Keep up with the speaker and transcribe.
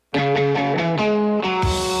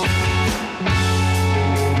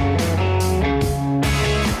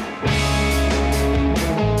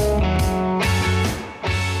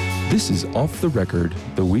is Off the Record,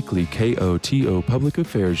 the weekly KOTO public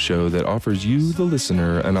affairs show that offers you, the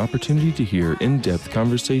listener, an opportunity to hear in-depth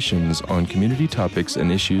conversations on community topics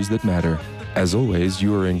and issues that matter. As always,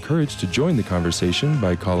 you are encouraged to join the conversation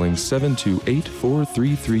by calling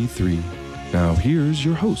 728-4333. Now here's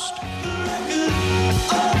your host.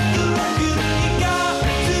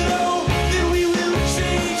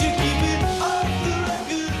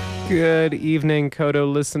 Good evening,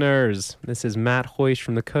 KOTO listeners. This is Matt Hoish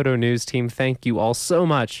from the KOTO News Team. Thank you all so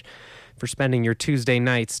much for spending your Tuesday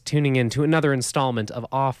nights tuning in to another installment of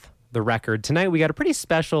Off the Record. Tonight we got a pretty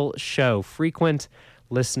special show. Frequent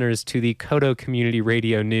listeners to the KOTO Community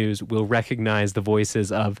Radio News will recognize the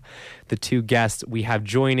voices of the two guests we have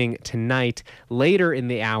joining tonight. Later in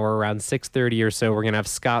the hour, around 6:30 or so, we're going to have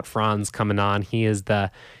Scott Franz coming on. He is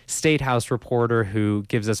the State House reporter who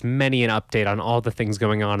gives us many an update on all the things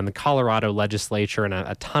going on in the Colorado legislature and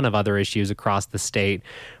a ton of other issues across the state.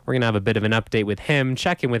 We're going to have a bit of an update with him,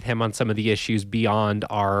 check in with him on some of the issues beyond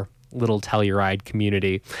our little Telluride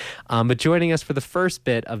community. But joining us for the first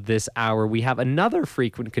bit of this hour, we have another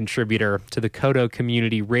frequent contributor to the KOTO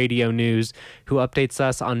Community Radio News who updates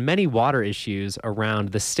us on many water issues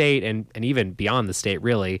around the state and even beyond the state,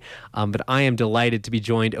 really. But I am delighted to be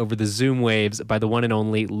joined over the Zoom waves by the one and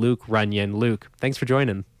only Luke Runyon. Luke, thanks for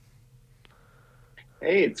joining.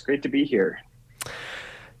 Hey, it's great to be here.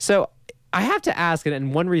 So I have to ask,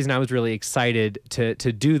 and one reason I was really excited to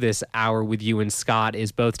do this hour with you and Scott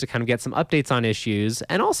is both to kind of get some updates on issues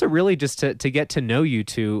and also really just to get to know you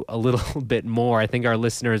two a little bit more. I think our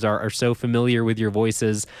listeners are so familiar with your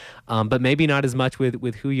voices, but maybe not as much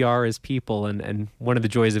with who you are as people. And one of the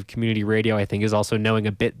joys of community radio, I think, is also knowing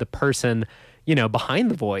a bit the person, behind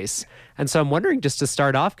the voice. And so I'm wondering, just to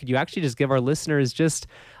start off, could you actually just give our listeners just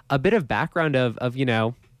a bit of background of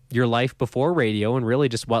your life before radio and really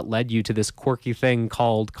just what led you to this quirky thing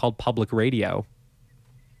called public radio?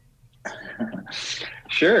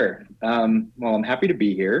 Sure. Well, I'm happy to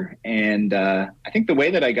be here. And I think the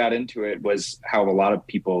way that I got into it was how a lot of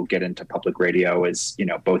people get into public radio is,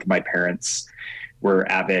 both my parents were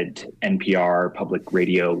avid NPR public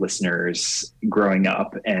radio listeners growing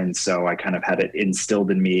up. And so I kind of had it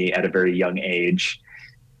instilled in me at a very young age.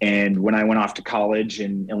 And when I went off to college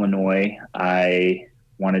in Illinois, I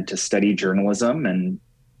wanted to study journalism. And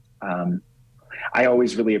I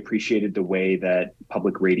always really appreciated the way that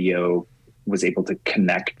public radio was able to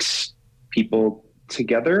connect people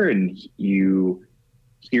together, and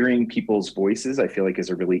hearing people's voices, I feel like,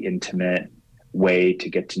 is a really intimate way to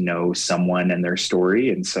get to know someone and their story.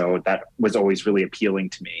 And so that was always really appealing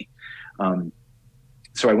to me.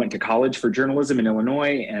 So I went to college for journalism in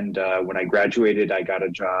Illinois. And when I graduated, I got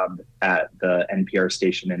a job at the NPR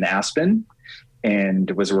station in Aspen, and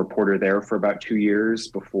was a reporter there for about 2 years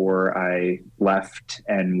before I left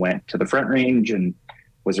and went to the Front Range and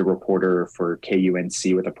was a reporter for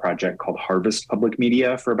KUNC with a project called Harvest Public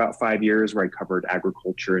Media for about 5 years, where I covered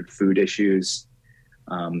agriculture and food issues.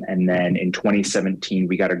 And then in 2017,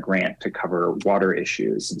 we got a grant to cover water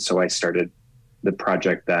issues. And so I started the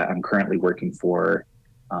project that I'm currently working for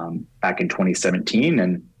back in 2017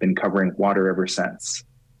 and been covering water ever since.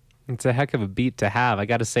 It's a heck of a beat to have. I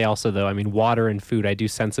got to say also, though, water and food, I do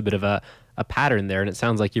sense a bit of a pattern there. And it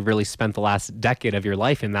sounds like you've really spent the last decade of your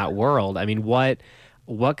life in that world.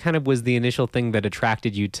 What kind of was the initial thing that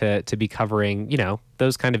attracted you to be covering,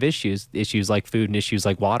 those kind of issues like food and issues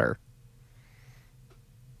like water?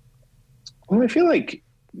 Well, I feel like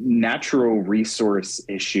natural resource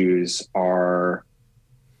issues are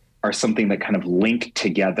something that kind of link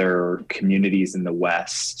together communities in the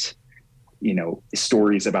West.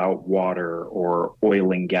 Stories about water or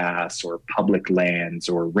oil and gas or public lands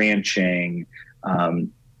or ranching.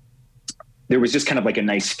 There was just kind of like a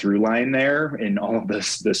nice through line there in all of the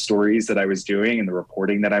stories that I was doing and the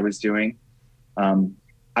reporting that I was doing.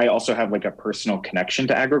 I also have like a personal connection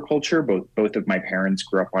to agriculture. Both of my parents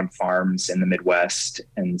grew up on farms in the Midwest.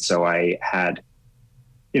 And so I had,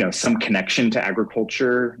 some connection to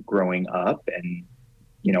agriculture growing up. And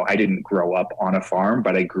I didn't grow up on a farm,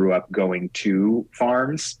 but I grew up going to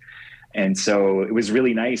farms. And so it was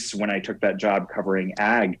really nice when I took that job covering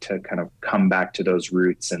ag to kind of come back to those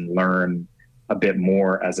roots and learn a bit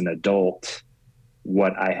more as an adult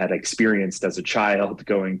what I had experienced as a child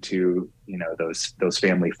going to, those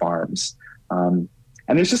family farms. And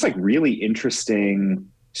there's just like really interesting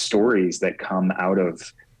stories that come out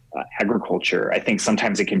of agriculture. I think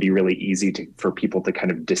sometimes it can be really easy for people to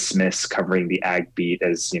kind of dismiss covering the ag beat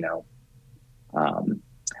as,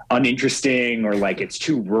 uninteresting or like it's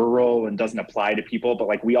too rural and doesn't apply to people, but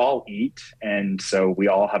like we all eat, and so we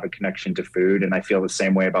all have a connection to food. And I feel the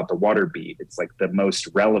same way about the water beat. It's like the most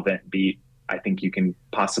relevant beat I think you can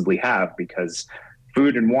possibly have, because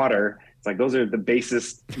food and water, it's like those are the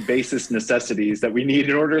basis necessities that we need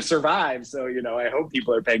in order to survive. So, I hope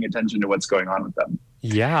people are paying attention to what's going on with them.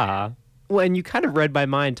 Yeah. Well, and you kind of read my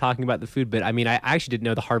mind talking about the food, but I mean, I actually didn't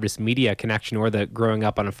know the Harvest Media connection or the growing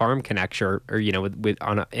up on a farm connection, or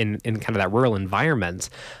in kind of that rural environment.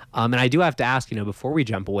 And I do have to ask, before we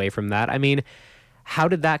jump away from that, I mean, how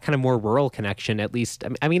did that kind of more rural connection, at least,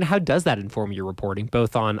 I mean, how does that inform your reporting,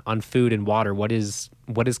 both on food and water? What is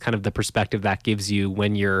kind of the perspective that gives you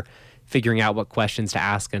when you're figuring out what questions to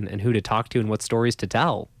ask and who to talk to and what stories to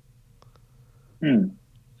tell? Well,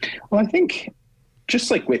 I think just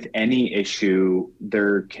like with any issue,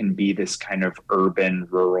 there can be this kind of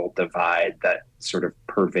urban-rural divide that sort of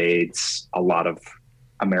pervades a lot of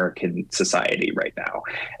American society right now.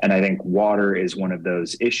 And I think water is one of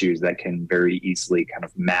those issues that can very easily kind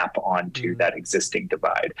of map onto that existing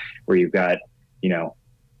divide, where you've got,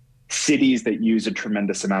 cities that use a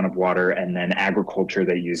tremendous amount of water, and then agriculture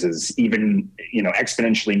that uses even,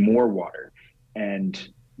 exponentially more water. And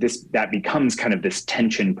that becomes kind of this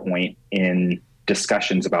tension point in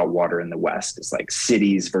discussions about water in the West. Is like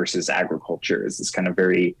cities versus agriculture is this kind of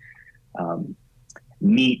very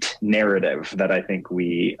neat narrative that I think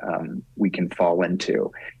we can fall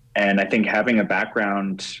into. And I think having a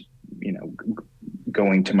background,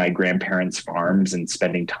 going to my grandparents' farms and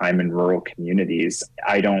spending time in rural communities,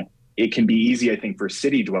 it can be easy, I think, for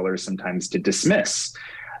city dwellers sometimes to dismiss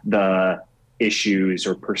the issues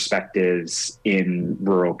or perspectives in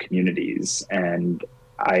rural communities. And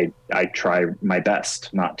I try my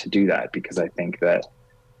best not to do that, because I think that,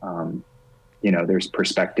 there's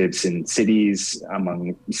perspectives in cities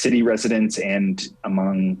among city residents and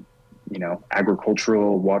among,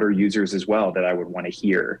 agricultural water users as well that I would want to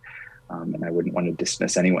hear. And I wouldn't want to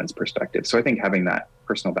dismiss anyone's perspective. So I think having that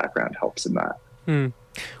personal background helps in that.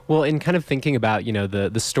 Well, in kind of thinking about,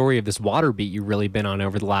 the story of this water beat you've really been on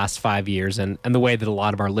over the last 5 years, and the way that a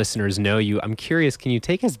lot of our listeners know you, I'm curious, can you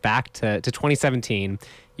take us back to 2017?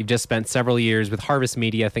 You've just spent several years with Harvest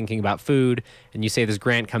Media thinking about food, and you say this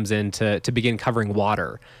grant comes in to begin covering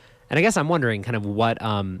water. And I guess I'm wondering kind of what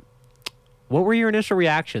were your initial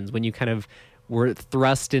reactions when you kind of were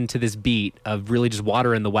thrust into this beat of really just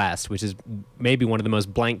water in the West, which is maybe one of the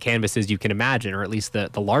most blank canvases you can imagine, or at least the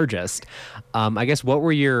largest. I guess, what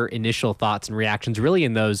were your initial thoughts and reactions really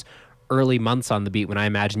in those early months on the beat, when I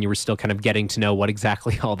imagine you were still kind of getting to know what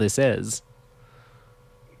exactly all this is?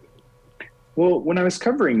 Well, when I was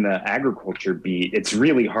covering the agriculture beat, it's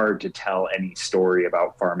really hard to tell any story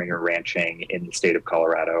about farming or ranching in the state of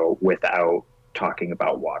Colorado without talking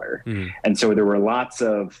about water. And so there were lots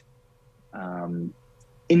of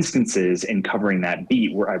instances in covering that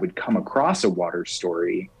beat where I would come across a water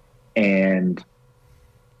story and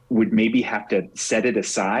would maybe have to set it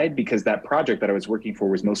aside, because that project that I was working for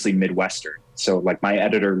was mostly Midwestern. So like my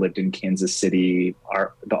editor lived in Kansas City.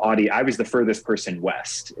 I was the furthest person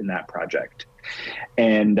west in that project.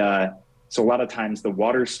 And so a lot of times the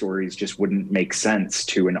water stories just wouldn't make sense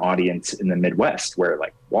to an audience in the Midwest, where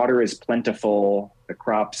like water is plentiful, the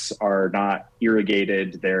crops are not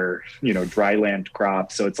irrigated, they're, dry land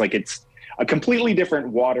crops. So it's a completely different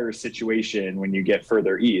water situation when you get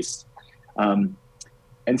further east.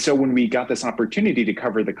 And so when we got this opportunity to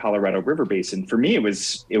cover the Colorado River Basin, for me, it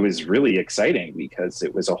was really exciting, because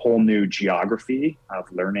it was a whole new geography of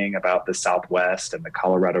learning about the Southwest and the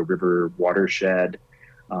Colorado River watershed.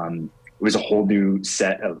 It was a whole new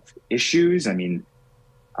set of issues. I mean,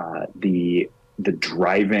 the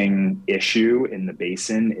driving issue in the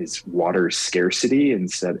basin is water scarcity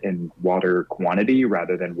and water quantity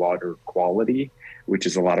rather than water quality, which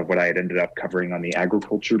is a lot of what I had ended up covering on the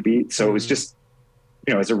agriculture beat. So it was just,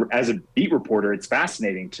 as a beat reporter, it's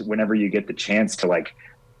fascinating to whenever you get the chance to like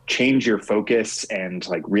change your focus and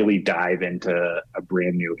like really dive into a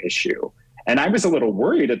brand new issue. And I was a little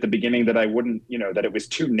worried at the beginning that I wouldn't, that it was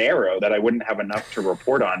too narrow, that I wouldn't have enough to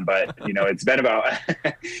report on. But, it's been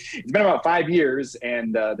about 5 years,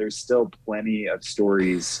 and there's still plenty of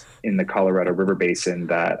stories in the Colorado River Basin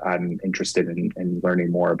that I'm interested in learning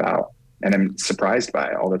more about. And I'm surprised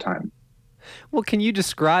by all the time. Well, can you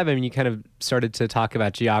describe, you kind of started to talk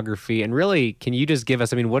about geography, and really, can you just give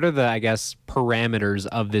us, what are the, I guess, parameters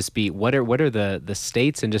of this beat? What are the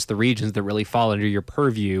states and just the regions that really fall under your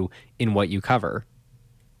purview in what you cover?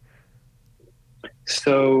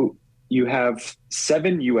 So you have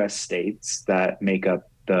 7 U.S. states that make up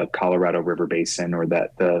the Colorado River Basin, or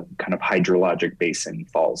that the kind of hydrologic basin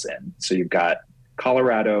falls in. So you've got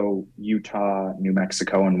Colorado, Utah, New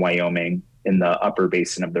Mexico, and Wyoming in the upper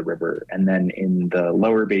basin of the river. And then in the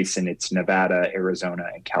lower basin, it's Nevada, Arizona,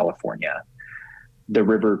 and California. The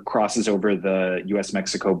river crosses over the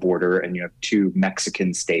US-Mexico border, and you have two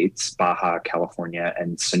Mexican states, Baja California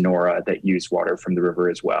and Sonora, that use water from the river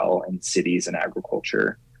as well, and cities and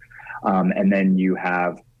agriculture. And then you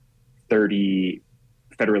have 30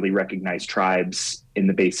 federally recognized tribes in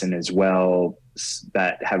the basin as well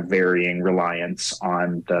that have varying reliance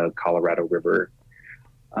on the Colorado River.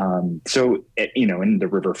 And the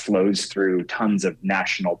river flows through tons of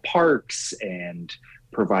national parks and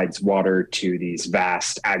provides water to these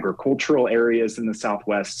vast agricultural areas in the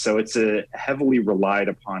Southwest. So it's a heavily relied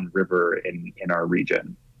upon river in our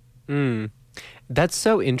region. That's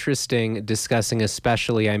so interesting discussing,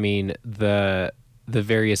 especially, the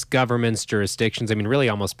various governments, jurisdictions. Really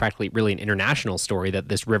almost practically really an international story that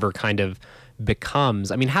this river kind of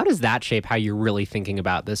becomes. How does that shape how you're really thinking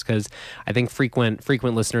about this? Because I think frequent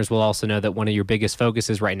listeners will also know that one of your biggest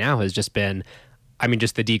focuses right now has just been,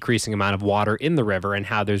 just the decreasing amount of water in the river, and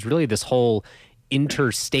how there's really this whole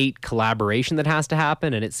interstate collaboration that has to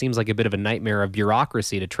happen. And it seems like a bit of a nightmare of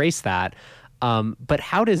bureaucracy to trace that. But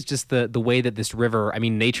how does just the way that this river,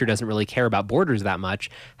 nature doesn't really care about borders that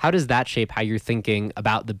much. How does that shape how you're thinking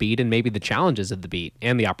about the beat and maybe the challenges of the beat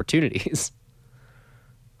and the opportunities?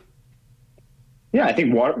 Yeah, I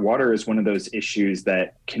think water is one of those issues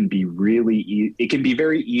that can be it can be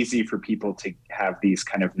very easy for people to have these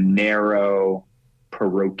kind of narrow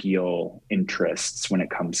parochial interests when it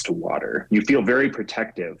comes to water. You feel very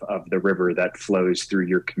protective of the river that flows through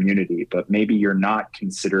your community, but maybe you're not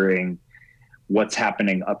considering what's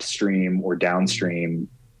happening upstream or downstream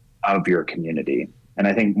of your community. And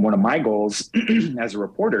I think one of my goals as a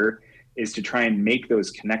reporter is to try and make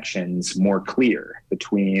those connections more clear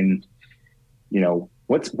between,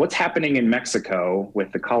 what's happening in Mexico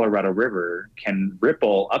with the Colorado River can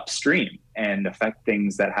ripple upstream and affect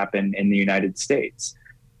things that happen in the United States.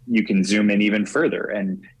 You can zoom in even further.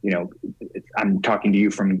 And, I'm talking to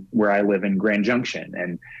you from where I live in Grand Junction,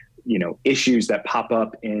 and, issues that pop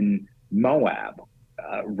up in Moab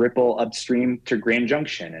ripple upstream to Grand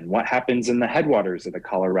Junction, and what happens in the headwaters of the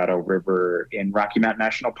Colorado River in Rocky Mountain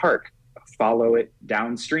National Park follow it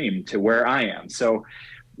downstream to where I am. So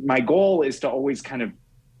my goal is to always kind of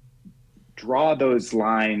draw those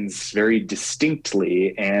lines very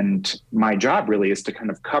distinctly, and my job really is to kind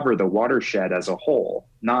of cover the watershed as a whole,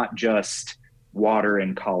 not just water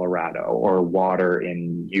in Colorado or water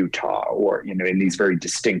in Utah or in these very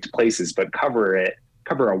distinct places, but cover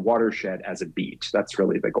a watershed as a beat. That's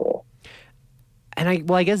really the goal. And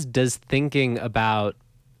I guess, does thinking about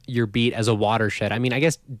your beat as a watershed, I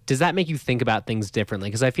guess, does that make you think about things differently?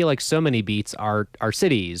 Because I feel like so many beats are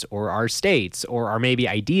cities or are states or are maybe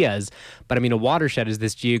ideas, but a watershed is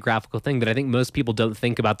this geographical thing that I think most people don't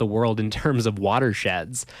think about the world in terms of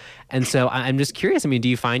watersheds. And so I'm just curious, do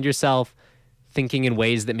you find yourself thinking in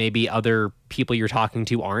ways that maybe other people you're talking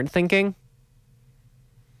to aren't thinking?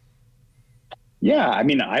 Yeah,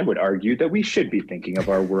 I would argue that we should be thinking of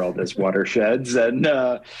our world as watersheds. And,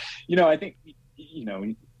 I think,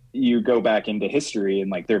 you go back into history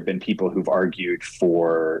and there have been people who've argued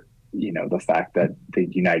for, the fact that the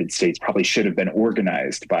United States probably should have been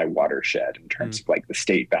organized by watershed in terms of the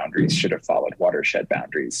state boundaries should have followed watershed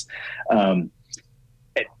boundaries. I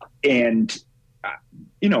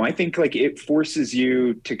think it forces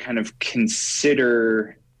you to kind of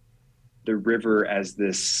consider the river as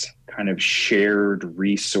this kind of shared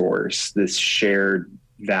resource, this shared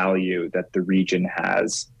value that the region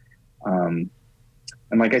has.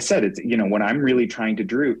 And like I said, it's, what I'm really trying to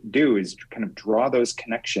do is kind of draw those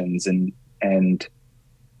connections and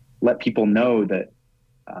let people know that,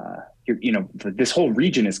 this whole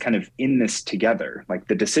region is kind of in this together.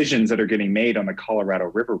 The decisions that are getting made on the Colorado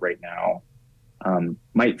River right now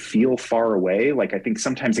might feel far away. I think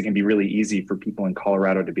sometimes it can be really easy for people in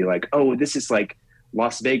Colorado to be like, oh, this is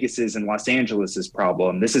Las Vegas's and Los Angeles's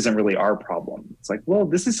problem. This isn't really our problem. It's well,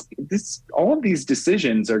 all of these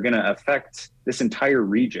decisions are going to affect this entire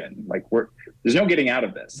region. There's no getting out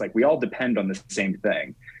of this. We all depend on the same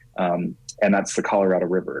thing. And that's the Colorado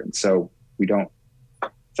River. And so it's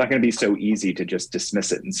not going to be so easy to just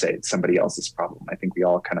dismiss it and say it's somebody else's problem. I think we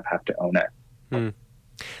all kind of have to own it.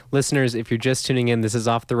 Listeners, if you're just tuning in, this is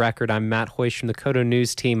Off the Record. I'm Matt Hoysh from the KOTO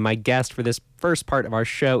News team. My guest for this first part of our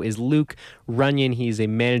show is Luke Runyon. He's a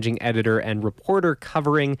managing editor and reporter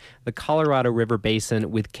covering the Colorado River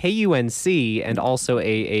Basin with KUNC, and also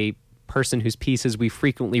a person whose pieces we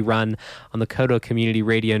frequently run on the KOTO Community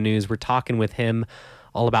Radio News. We're talking with him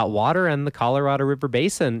all about water and the Colorado River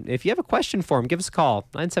Basin. If you have a question for him, give us a call,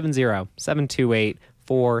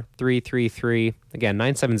 970-728-4333. Again,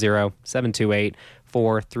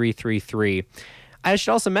 970-728-4333. I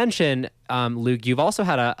should also mention, Luke, you've also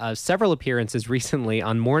had several appearances recently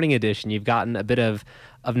on Morning Edition. You've gotten a bit of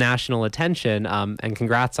national attention, and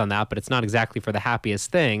congrats on that, but it's not exactly for the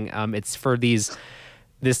happiest thing. It's for this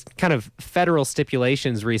kind of federal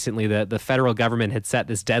stipulations recently. The federal government had set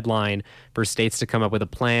this deadline for states to come up with a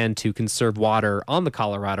plan to conserve water on the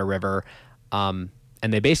Colorado River, and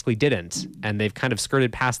they basically didn't, and they've kind of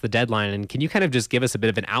skirted past the deadline. And can you kind of just give us a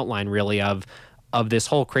bit of an outline, really, of this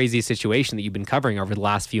whole crazy situation that you've been covering over the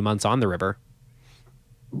last few months on the river?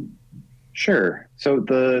 Sure. So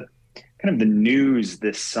the news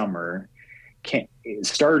this summer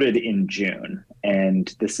started in June,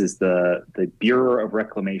 and this is the Bureau of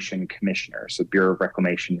Reclamation Commissioner. So Bureau of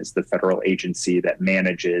Reclamation is the federal agency that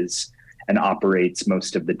manages and operates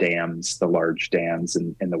most of the dams, the large dams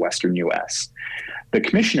in the western U.S. The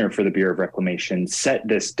commissioner for the Bureau of Reclamation set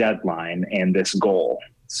this deadline and this goal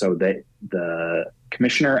so that the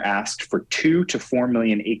commissioner asked for 2 to 4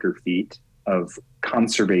 million acre feet of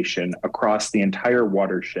conservation across the entire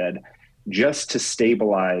watershed just to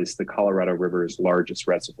stabilize the Colorado River's largest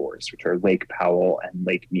reservoirs, which are Lake Powell and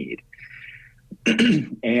Lake Mead.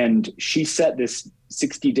 And she set this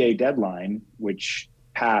 60-day deadline, which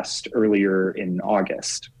passed earlier in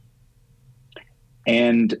August.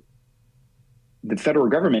 And the federal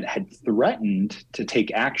government had threatened to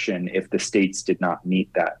take action if the states did not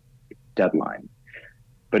meet that deadline.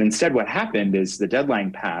 But instead, what happened is the deadline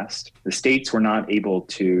passed. The states were not able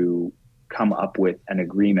to come up with an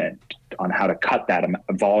agreement on how to cut that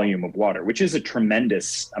volume of water, which is a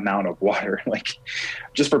tremendous amount of water. Like,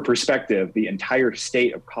 just for perspective, the entire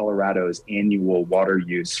state of Colorado's annual water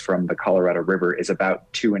use from the Colorado River is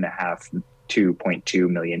about 2.2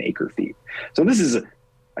 million acre feet. So this is a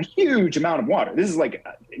huge amount of water. This is like,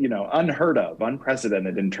 unheard of,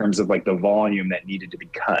 unprecedented in terms of like the volume that needed to be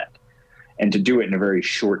cut, and to do it in a very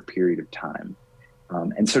short period of time.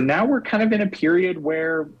 And so now we're kind of in a period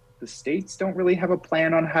where the states don't really have a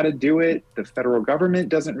plan on how to do it. The federal government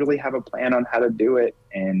doesn't really have a plan on how to do it.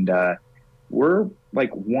 And we're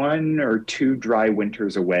like 1 or 2 dry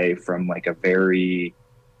winters away from like a very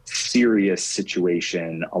serious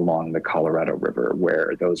situation along the Colorado River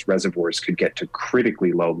where those reservoirs could get to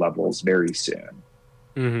critically low levels very soon.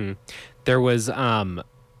 Mm-hmm. There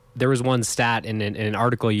was one stat in an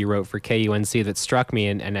article you wrote for KUNC that struck me,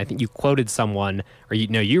 and I think you quoted someone, or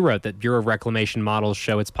you wrote that Bureau of Reclamation models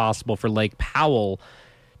show it's possible for Lake Powell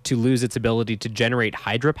to lose its ability to generate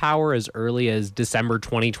hydropower as early as December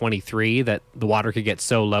 2023, that the water could get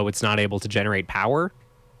so low it's not able to generate power.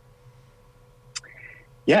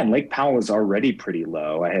 Yeah, and Lake Powell is already pretty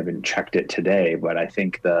low. I haven't checked it today, but I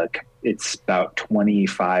think it's about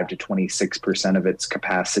 25 to 26% of its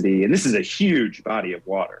capacity. And this is a huge body of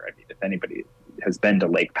water. I mean, if anybody has been to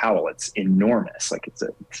Lake Powell, it's enormous. Like, it's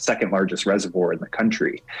the second largest reservoir in the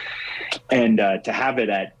country. And to have it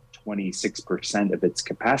at 26% of its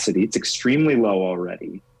capacity, it's extremely low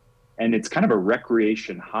already. And it's kind of a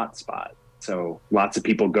recreation hotspot. So lots of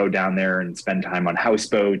people go down there and spend time on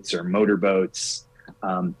houseboats or motorboats.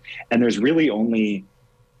 And there's really only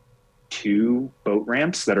 2 boat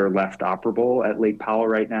ramps that are left operable at Lake Powell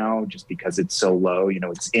right now, just because it's so low.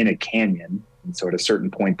 It's in a canyon. And so at a certain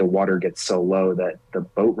point, the water gets so low that the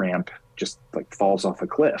boat ramp just like falls off a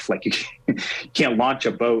cliff. Like, you can't launch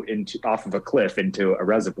a boat off of a cliff into a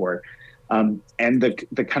reservoir. And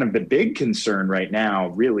the kind of the big concern right now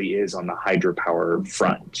really is on the hydropower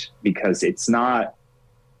front, because it's not,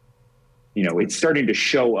 it's starting to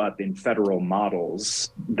show up in federal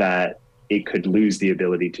models that it could lose the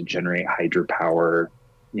ability to generate hydropower,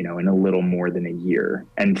 in a little more than a year,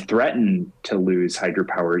 and threaten to lose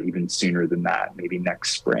hydropower even sooner than that, maybe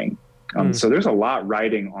next spring. So there's a lot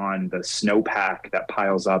riding on the snowpack that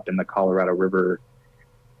piles up in the Colorado River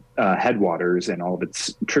headwaters and all of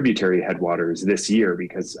its tributary headwaters this year,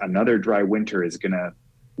 because another dry winter is going to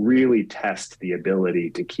really test the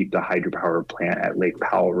ability to keep the hydropower plant at Lake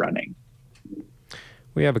Powell running.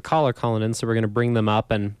 We have a caller calling in, so we're going to bring them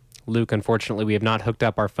up. And Luke, unfortunately, we have not hooked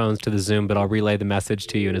up our phones to the Zoom, but I'll relay the message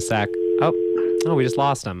to you in a sec. Oh, we just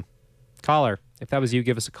lost him. Caller, if that was you,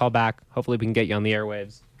 give us a call back. Hopefully we can get you on the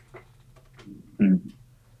airwaves.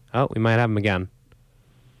 Oh, we might have him again.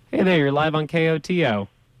 Hey there, you're live on KOTO.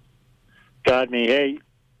 Got me. Hey,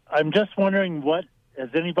 I'm just wondering, has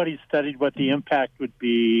anybody studied what the impact would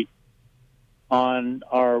be on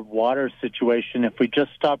our water situation if we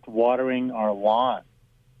just stopped watering our lawn?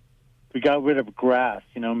 We got rid of grass,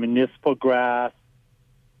 municipal grass,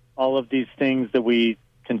 all of these things that we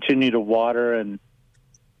continue to water, and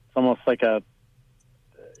it's almost like a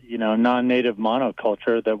non-native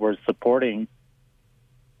monoculture that we're supporting,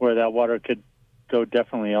 where that water could go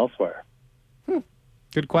definitely elsewhere.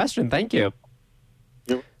 Good question. Thank you.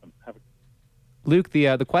 You're welcome. Luke,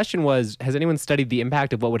 the question was, has anyone studied the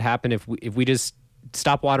impact of what would happen if we just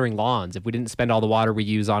stop watering lawns, if we didn't spend all the water we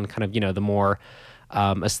use on kind of, the more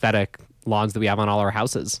aesthetic lawns that we have on all our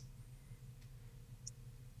houses?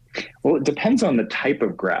 Well, it depends on the type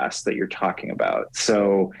of grass that you're talking about.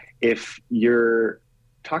 So if you're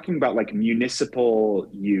talking about like municipal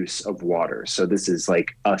use of water, so this is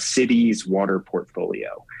like a city's water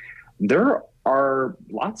portfolio, there are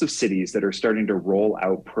lots of cities that are starting to roll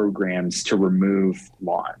out programs to remove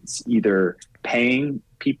lawns, either paying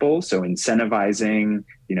people, so incentivizing,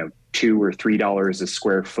 $2 or $3 a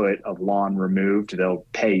square foot of lawn removed, they'll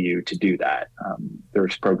pay you to do that.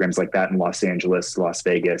 There's programs like that in Los Angeles, Las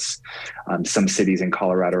Vegas. Some cities in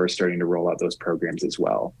Colorado are starting to roll out those programs as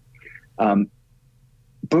well. But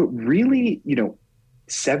really,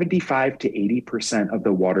 75 to 80% of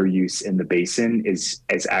the water use in the basin is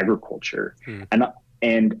agriculture.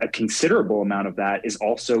 And a considerable amount of that is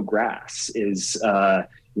also grass, is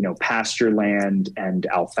pasture land and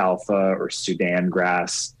alfalfa or Sudan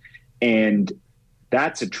grass. And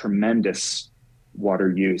that's a tremendous water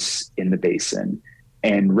use in the basin.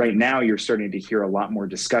 And right now you're starting to hear a lot more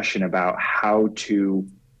discussion about how do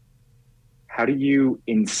you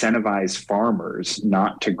incentivize farmers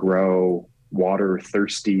not to grow water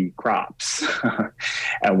thirsty crops,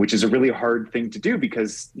 which is a really hard thing to do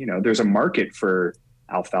because, there's a market for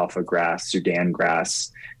alfalfa grass, Sudan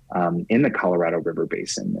grass, in the Colorado River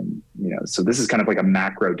Basin. And, so this is kind of like a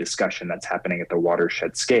macro discussion that's happening at the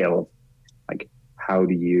watershed scale. Like, how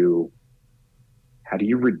do you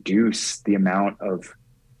reduce the amount of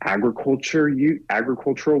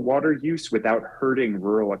agricultural water use without hurting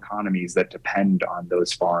rural economies that depend on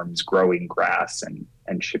those farms growing grass and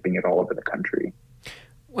shipping it all over the country?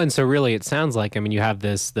 And so really it sounds like, you have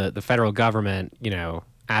the federal government,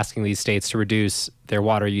 asking these states to reduce their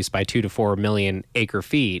water use by 2 to 4 million acre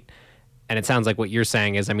feet. And it sounds like what you're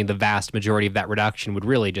saying is, the vast majority of that reduction would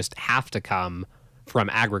really just have to come from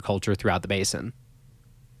agriculture throughout the basin.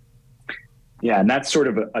 Yeah, and that's sort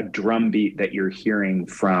of a drumbeat that you're hearing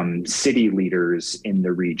from city leaders in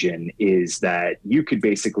the region, is that you could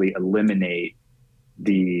basically eliminate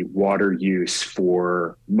the water use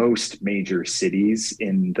for most major cities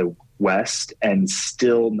in the West and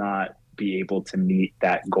still not be able to meet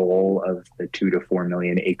that goal of the 2 to 4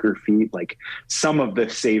 million acre feet. Like, some of the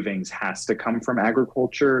savings has to come from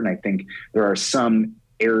agriculture. And I think there are some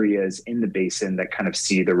areas in the basin that kind of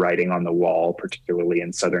see the writing on the wall, particularly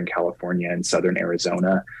in Southern California and Southern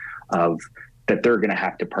Arizona, of that they're going to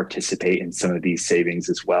have to participate in some of these savings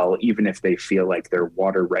as well, even if they feel like their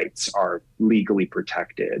water rights are legally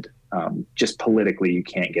protected. Just politically, you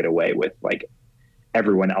can't get away with like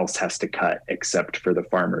everyone else has to cut except for the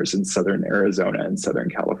farmers in Southern Arizona and Southern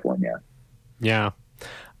California. Yeah.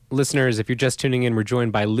 Listeners, if you're just tuning in, we're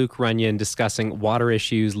joined by Luke Runyon discussing water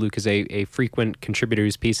issues. Luke is a frequent contributor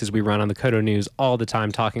whose pieces we run on the Kodo News all the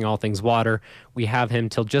time, talking all things water. We have him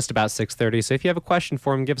till just about 6:30. So if you have a question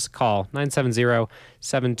for him, give us a call,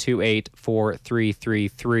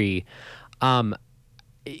 970-728-4333.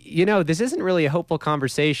 This isn't really a hopeful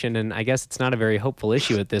conversation, and I guess it's not a very hopeful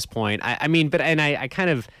issue at this point. I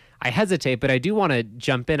hesitate, but I do want to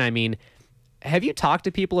jump in. Have you talked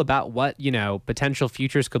to people about what, potential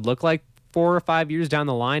futures could look like 4 or 5 years down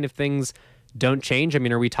the line if things don't change?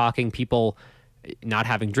 Are we talking people not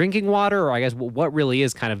having drinking water, or I guess what really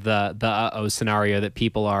is kind of the uh-oh scenario that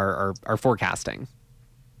people are forecasting?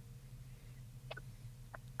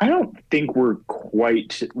 I don't think we're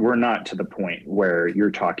not to the point where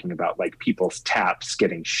you're talking about like people's taps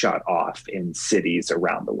getting shut off in cities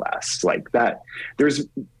around the West like that. There's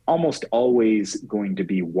almost always going to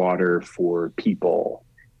be water for people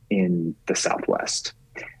in the Southwest.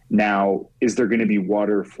 Now, is there going to be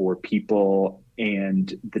water for people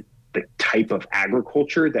and the type of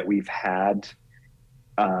agriculture that we've had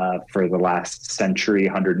for the last century,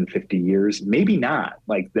 150 years? Maybe not.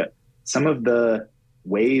 Like some of the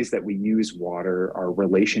ways that we use water, our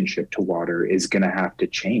relationship to water is going to have to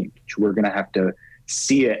change. We're going to have to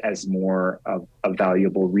see it as more of a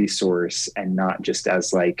valuable resource and not just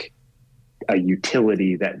as like a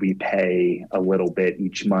utility that we pay a little bit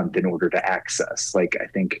each month in order to access. Like, I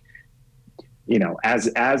think, as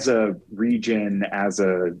a region, as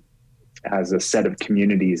a set of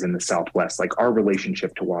communities in the Southwest, like our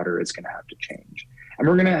relationship to water is going to have to change. And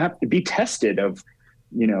we're going to have to be tested of,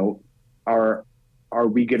 are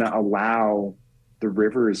we going to allow the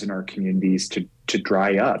rivers in our communities to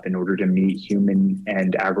dry up in order to meet human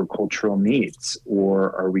and agricultural needs?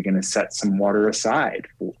 Or are we going to set some water aside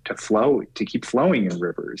to keep flowing in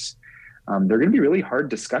rivers? They're going to be really hard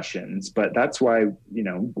discussions, but that's why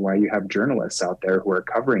you have journalists out there who are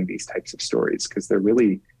covering these types of stories, because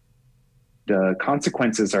the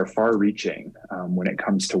consequences are far-reaching when it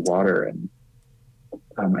comes to water. And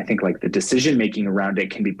I think like the decision-making around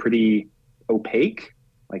it can be pretty opaque.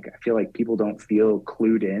 Like, I feel like people don't feel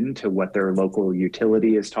clued in to what their local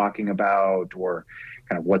utility is talking about, or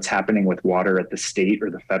kind of what's happening with water at the state or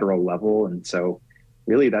the federal level. And so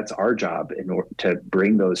really that's our job in order to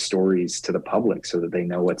bring those stories to the public so that they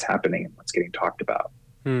know what's happening and what's getting talked about.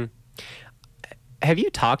 Have you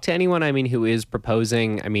talked to anyone, who is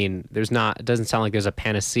proposing, it doesn't sound like there's a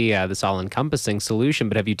panacea, this all-encompassing solution,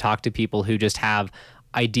 but have you talked to people who just have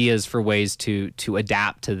ideas for ways to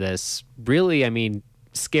adapt to this really,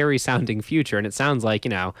 scary sounding future? And it sounds like,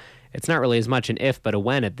 it's not really as much an if, but a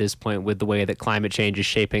when at this point, with the way that climate change is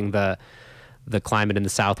shaping the climate in the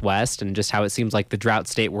Southwest, and just how it seems like the drought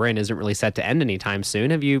state we're in isn't really set to end anytime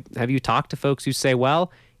soon. Have you talked to folks who say,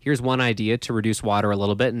 well, here's one idea to reduce water a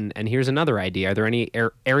little bit, and here's another idea? Are there any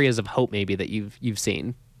areas of hope maybe that you've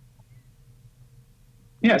seen?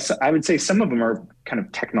 Yes, I would say some of them are kind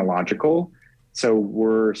of technological. So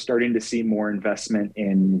we're starting to see more investment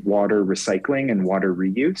in water recycling and water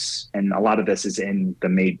reuse. And a lot of this is in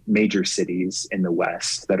the major cities in the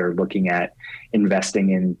West that are looking at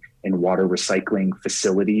investing in water recycling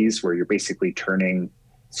facilities where you're basically turning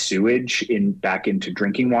sewage back into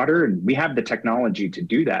drinking water. And we have the technology to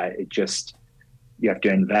do that. You have to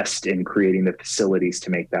invest in creating the facilities to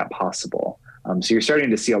make that possible. So you're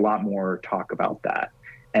starting to see a lot more talk about that.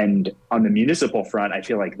 And on the municipal front, I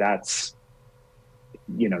feel like that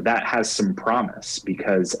has some promise,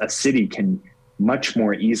 because a city can much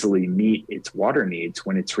more easily meet its water needs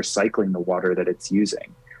when it's recycling the water that it's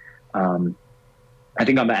using. I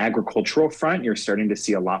think on the agricultural front, you're starting to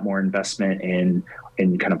see a lot more investment in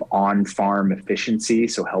kind of on-farm efficiency,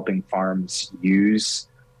 so helping farms use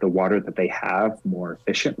the water that they have more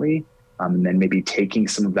efficiently, and then maybe taking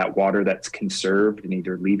some of that water that's conserved and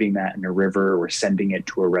either leaving that in a river or sending it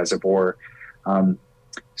to a reservoir. I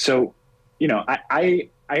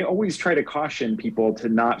always try to caution people to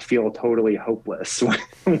not feel totally hopeless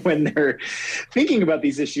when they're thinking about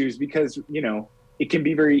these issues, because, it can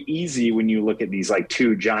be very easy when you look at these like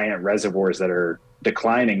two giant reservoirs that are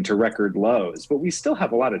declining to record lows, but we still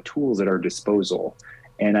have a lot of tools at our disposal.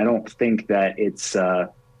 And I don't think that it's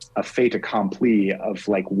a fait accompli of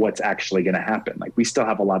like what's actually going to happen. Like, we still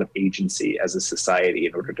have a lot of agency as a society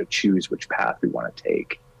in order to choose which path we want to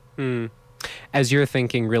take. As you're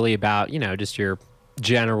thinking really about, just your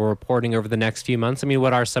general reporting over the next few months,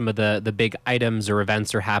 what are some of the big items or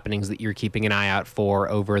events or happenings that you're keeping an eye out for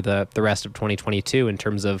over the rest of 2022 in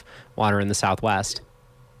terms of water in the Southwest?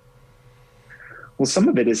 Well, some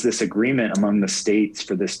of it is this agreement among the states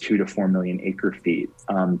for this 2 to 4 million acre feet.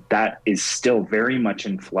 That is still very much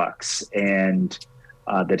in flux. And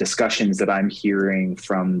the discussions that I'm hearing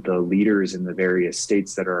from the leaders in the various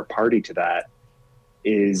states that are a party to that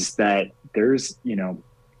is that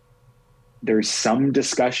there's some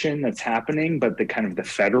discussion that's happening, but the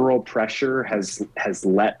federal pressure has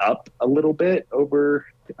let up a little bit over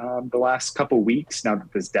the last couple of weeks now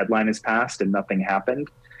that this deadline has passed and nothing happened.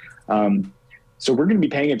 So we're going to be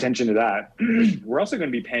paying attention to that. We're also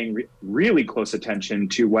going to be paying really close attention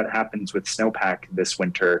to what happens with snowpack this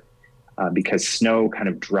winter, because snow kind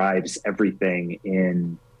of drives everything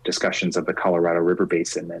in discussions of the Colorado River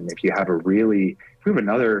Basin. And if you have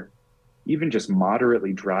another even just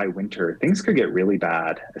moderately dry winter, things could get really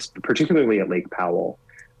bad, particularly at Lake Powell.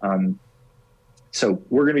 So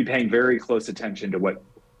we're going to be paying very close attention to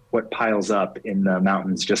what piles up in the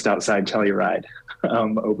mountains just outside Telluride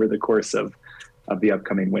over the course of the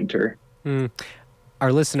upcoming winter.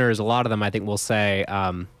 Our listeners, a lot of them, I think, will say,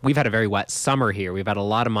 we've had a very wet summer here. We've had a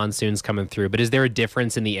lot of monsoons coming through, but is there a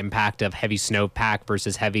difference in the impact of heavy snowpack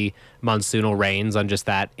versus heavy monsoonal rains on just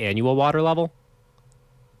that annual water level?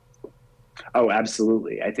 Oh,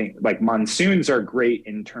 absolutely. I think like monsoons are great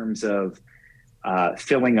in terms of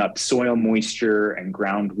filling up soil moisture and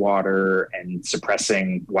groundwater and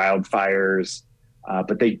suppressing wildfires,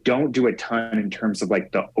 but they don't do a ton in terms of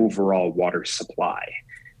like the overall water supply.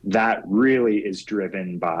 That really is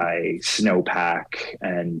driven by snowpack,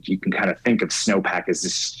 and you can kind of think of snowpack as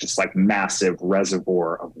this just like massive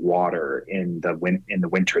reservoir of water in the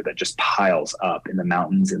winter that just piles up in the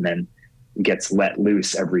mountains and then gets let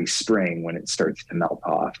loose every spring when it starts to melt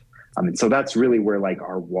off. And so that's really where like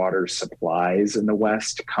our water supplies in the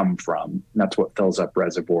West come from. And that's what fills up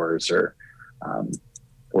reservoirs or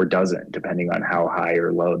or doesn't, depending on how high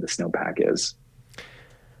or low the snowpack is.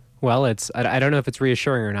 Well, I don't know if it's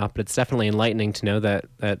reassuring or not, but it's definitely enlightening to know that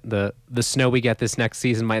the snow we get this next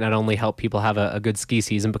season might not only help people have a good ski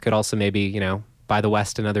season, but could also maybe, buy the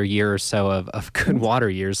West another year or so of good water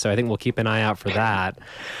years. So I think we'll keep an eye out for that.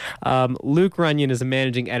 Luke Runyon is a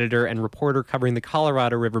managing editor and reporter covering the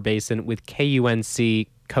Colorado River Basin with KUNC.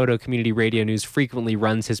 Koto Community Radio News frequently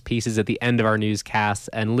runs his pieces at the end of our newscasts.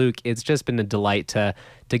 And Luke, it's just been a delight to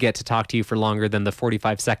get to talk to you for longer than the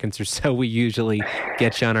 45 seconds or so we usually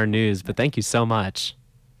get you on our news. But thank you so much.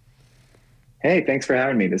 Hey, thanks for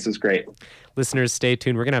having me. This is great. Listeners, stay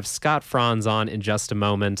tuned. We're going to have Scott Franz on in just a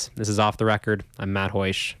moment. This is Off the Record. I'm Matt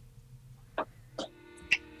Hoish.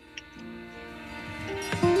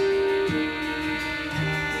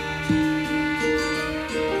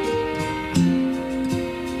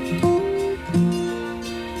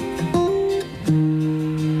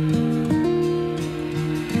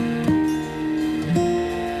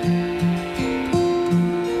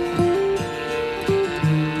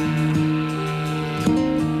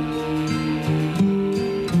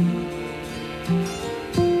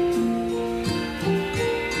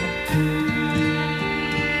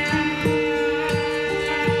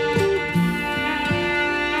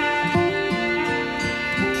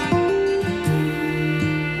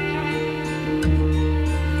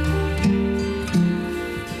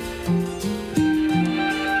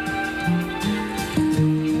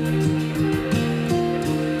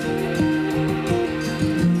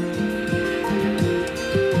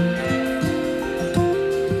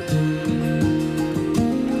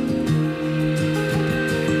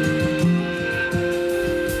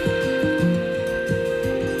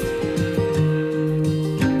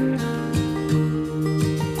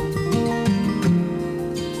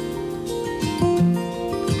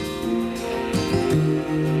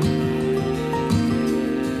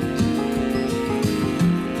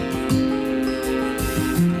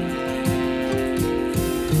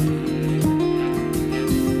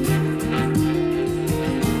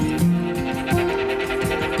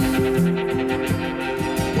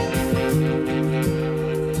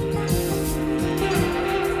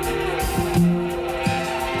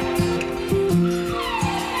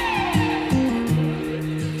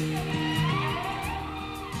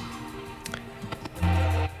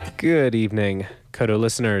 Good evening, Koto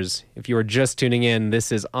listeners. If you are just tuning in,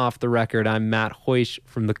 this is Off the Record. I'm Matt Hoish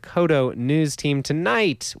from the Koto News Team.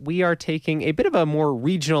 Tonight, we are taking a bit of a more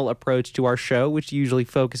regional approach to our show, which usually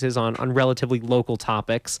focuses on relatively local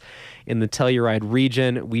topics in the Telluride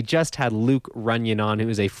region. We just had Luke Runyon on, who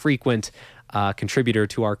is a frequent contributor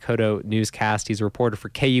to our Koto newscast. He's a reporter for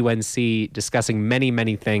KUNC, discussing many,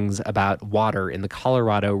 many things about water in the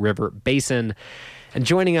Colorado River Basin. And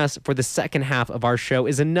joining us for the second half of our show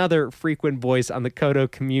is another frequent voice on the Koto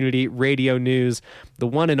Community Radio News, the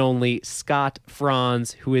one and only Scott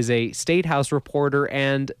Franz, who is a State House reporter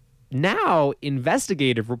and now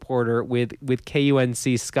investigative reporter with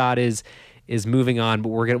KUNC. Scott is moving on, but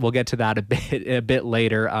we'll get to that a bit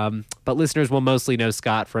later. But listeners will mostly know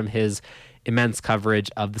Scott from his immense coverage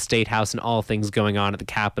of the State House and all things going on at the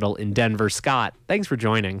Capitol in Denver. Scott, thanks for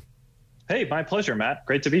joining. Hey, my pleasure, Matt.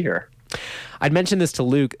 Great to be here. I'd mentioned this to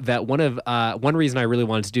Luke that one reason I really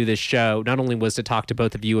wanted to do this show not only was to talk to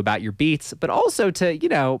both of you about your beats, but also to,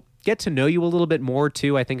 get to know you a little bit more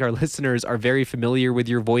too. I think our listeners are very familiar with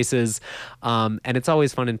your voices. And it's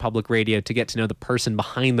always fun in public radio to get to know the person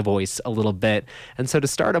behind the voice a little bit. And so to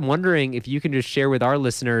start, I'm wondering if you can just share with our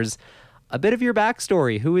listeners a bit of your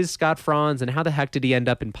backstory. Who is Scott Franz and how the heck did he end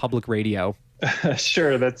up in public radio?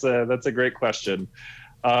 Sure. That's a great question.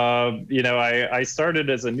 I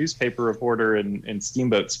started as a newspaper reporter in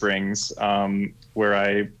Steamboat Springs, where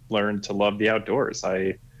I learned to love the outdoors.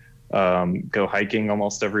 I go hiking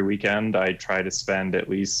almost every weekend. I try to spend at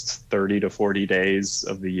least 30 to 40 days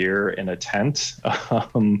of the year in a tent.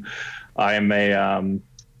 The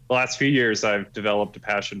last few years, I've developed a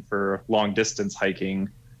passion for long distance hiking.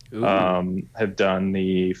 Have done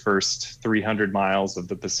the first 300 miles of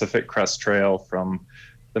the Pacific Crest Trail from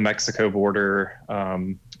the Mexico border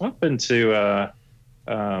up into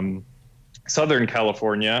Southern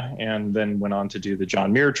California, and then went on to do the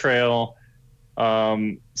John Muir Trail.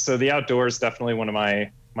 So the outdoors, definitely one of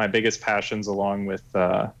my biggest passions, along with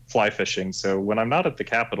fly fishing. So when I'm not at the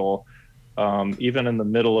Capitol, even in the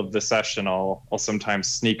middle of the session, I'll sometimes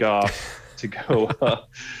sneak off to go,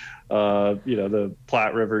 the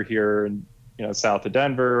Platte River here, south of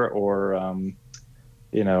Denver, or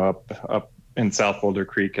up in South Boulder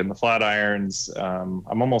Creek and the Flatirons.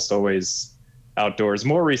 I'm almost always outdoors.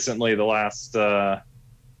 More recently, the last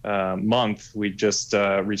month, we just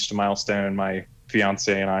reached a milestone. My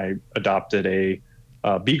fiance and I adopted a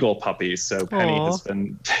beagle puppy. So Penny Aww. has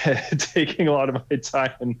been taking a lot of my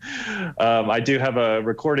time. And I do have a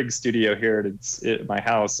recording studio here at my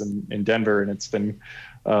house in Denver, and it's been,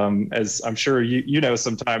 as I'm sure you know,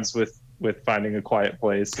 sometimes with finding a quiet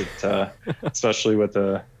place, especially with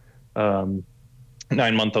a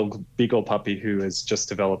 9-month-old beagle puppy who is just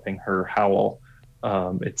developing her howl.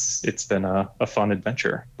 It's been a fun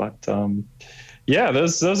adventure. But yeah,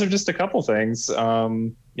 those are just a couple things.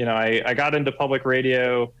 I got into public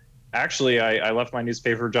radio. Actually, I left my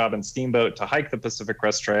newspaper job in Steamboat to hike the Pacific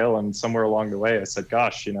Crest Trail, and somewhere along the way I said,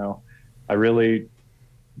 gosh, I really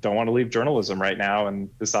don't want to leave journalism right now. And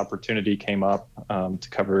this opportunity came up to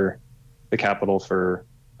cover the Capitol for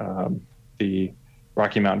the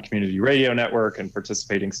Rocky Mountain Community Radio Network and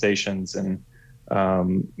participating stations. And,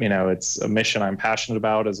 it's a mission I'm passionate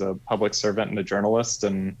about as a public servant and a journalist.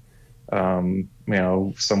 And,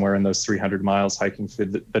 somewhere in those 300 miles hiking through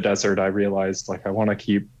the desert, I realized I want to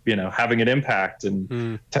keep, having an impact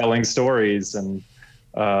and telling stories. And,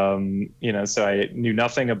 so I knew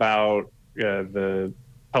nothing about the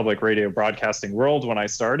public radio broadcasting world when I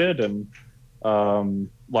started. And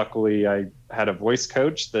luckily I had a voice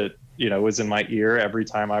coach that, was in my ear every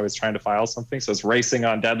time I was trying to file something. So I was racing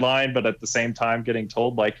on deadline, but at the same time getting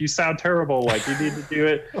told, you sound terrible. You need to do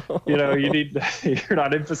it. You're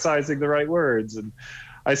not emphasizing the right words. And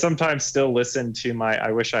I sometimes still listen to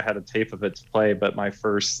I wish I had a tape of it to play, but my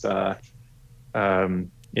first,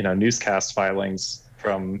 newscast filings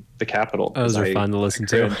from the Capitol. Those are fun to listen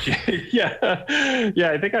to. Yeah.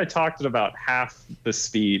 I think I talked at about half the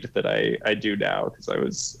speed that I do now, because I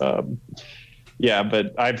was,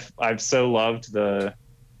 but I've so loved the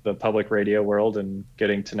public radio world and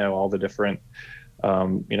getting to know all the different,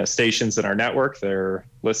 stations in our network, their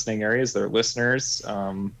listening areas, their listeners.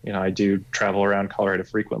 I do travel around Colorado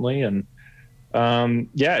frequently, and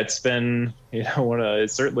it's been,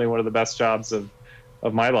 it's certainly one of the best jobs of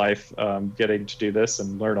my life, getting to do this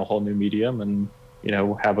and learn a whole new medium and,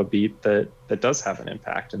 have a beat that does have an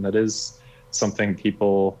impact, and that is something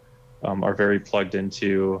people are very plugged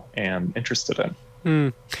into and interested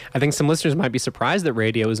in. I think some listeners might be surprised that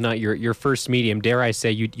radio is not your first medium. Dare I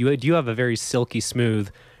say, you do have a very silky smooth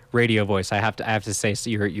radio voice. I have to say, so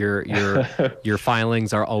your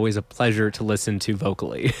filings are always a pleasure to listen to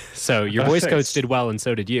vocally. So your voice coach did well, and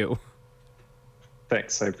so did you.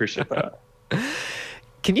 Thanks, I appreciate that.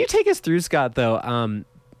 Can you take us through, Scott, though,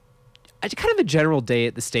 kind of a general day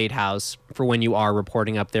at the State House for when you are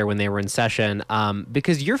reporting up there when they were in session,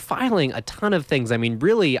 because you're filing a ton of things. I mean,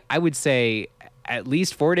 really, I would say at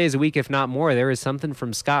least 4 days a week, if not more, there is something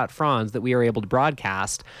from Scott Franz that we are able to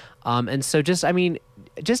broadcast. And so just in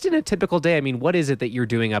a typical day, what is it that you're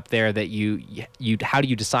doing up there that you how do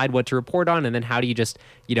you decide what to report on? And then how do you just,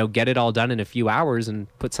 get it all done in a few hours and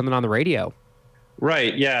put something on the radio?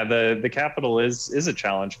 Right. Yeah. The Capitol is a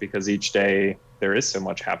challenge because each day there is so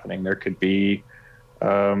much happening. There could be,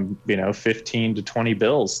 15 to 20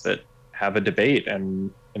 bills that have a debate.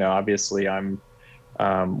 And, obviously I'm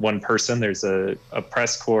one person. There's a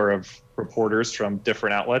press corps of reporters from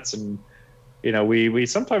different outlets. And, we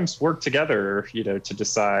sometimes work together, to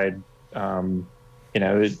decide,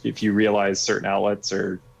 if you realize certain outlets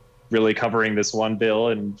are really covering this one bill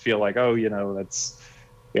and feel like, that's,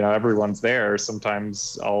 everyone's there.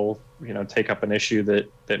 Sometimes I'll, take up an issue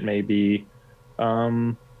that may be,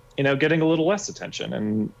 getting a little less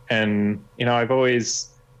attention. And, I've always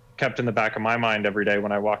kept in the back of my mind every day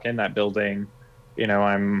when I walk in that building,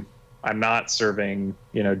 I'm not serving,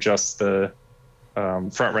 just the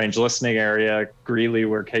Front Range listening area, Greeley,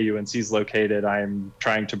 where KUNC is located. I'm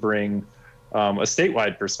trying to bring a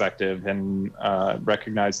statewide perspective and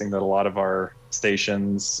recognizing that a lot of our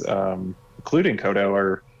stations, including KOTO,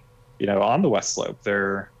 are, on the West Slope.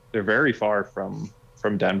 They're very far from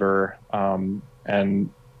Denver, and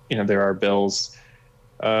there are bills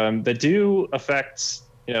that do affect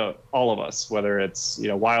all of us. Whether it's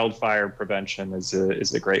wildfire prevention is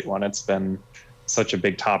a great one. It's been such a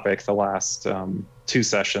big topic the last 2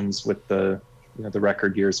 sessions with the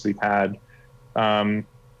record years we've had.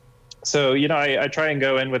 So, I try and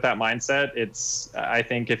go in with that mindset. I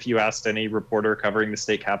think if you asked any reporter covering the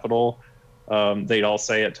state capitol, they'd all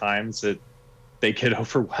say at times that they get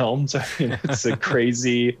overwhelmed. It's a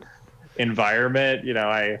crazy environment. It's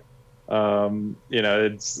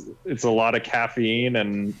a lot of caffeine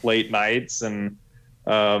and late nights. And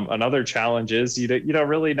another challenge is you don't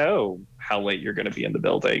really know how late you're going to be in the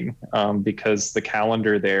building, because the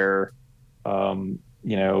calendar there,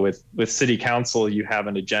 with city council, you have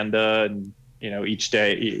an agenda, and each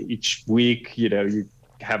day, each week, you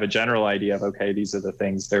have a general idea of, okay, these are the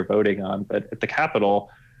things they're voting on. But at the Capitol,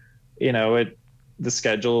 the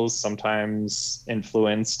schedule is sometimes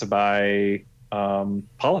influenced by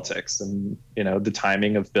politics and, the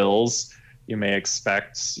timing of bills. You may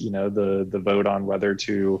expect, the vote on whether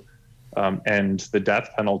to end the death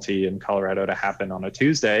penalty in Colorado to happen on a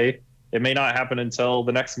Tuesday. It may not happen until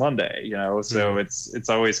the next Monday, so it's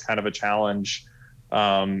always kind of a challenge.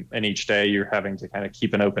 And each day you're having to kind of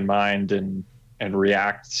keep an open mind and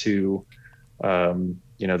react to,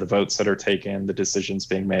 the votes that are taken, the decisions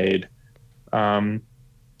being made.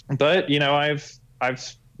 But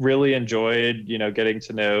I've really enjoyed, getting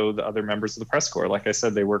to know the other members of the press corps. Like I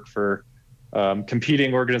said, they work for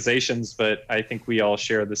competing organizations, but I think we all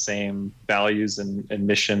share the same values and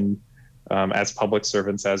mission as public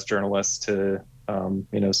servants, as journalists, to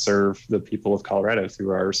serve the people of Colorado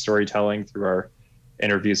through our storytelling, through our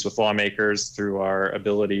interviews with lawmakers, through our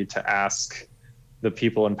ability to ask the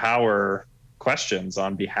people in power questions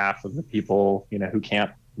on behalf of the people who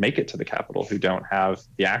can't make it to the Capitol, who don't have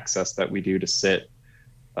the access that we do to sit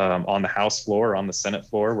on the House floor, on the Senate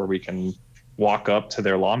floor, where we can walk up to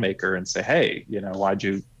their lawmaker and say, hey, why'd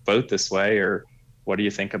you vote this way? Or what do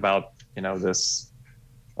you think about, this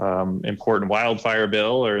important wildfire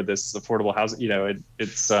bill or this affordable housing?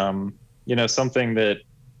 It's something that,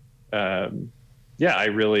 I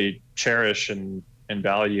really cherish and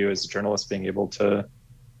value as a journalist, being able to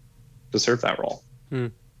serve that role.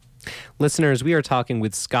 Listeners, we are talking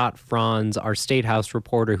with Scott Franz, our State House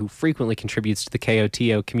reporter who frequently contributes to the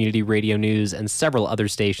KOTO Community Radio News and several other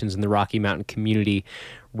stations in the Rocky Mountain Community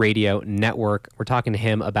Radio Network. We're talking to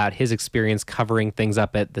him about his experience covering things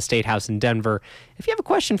up at the State House in Denver. If you have a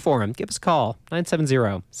question for him, give us a call,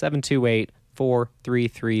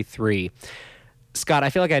 970-728-4333. Scott,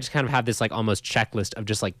 I feel like I just kind of have this almost checklist of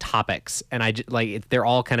just topics, and they're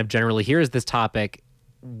all kind of generally, here's this topic.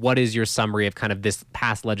 What is your summary of kind of this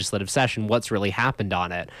past legislative session? What's really happened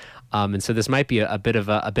on it? And so this might be a bit of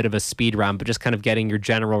a speed round, but just kind of getting your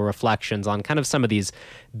general reflections on kind of some of these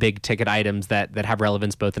big ticket items that have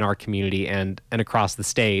relevance both in our community and across the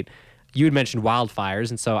state. You had mentioned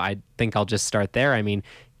wildfires, and so I think I'll just start there. I mean,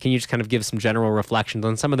 can you just kind of give some general reflections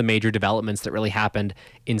on some of the major developments that really happened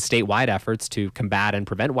in statewide efforts to combat and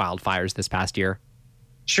prevent wildfires this past year?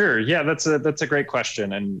 Sure. Yeah, that's a great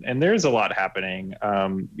question. And there's a lot happening.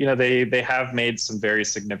 They have made some very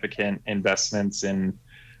significant investments in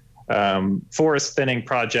forest thinning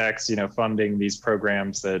projects, funding these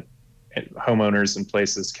programs that homeowners and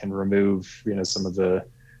places can remove, some of the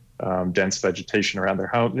dense vegetation around their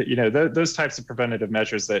home. Those types of preventative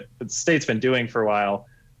measures that the state's been doing for a while.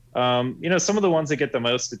 Some of the ones that get the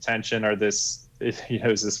most attention are is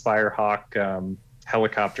this Firehawk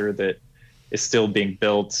helicopter that is still being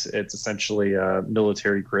built. It's essentially a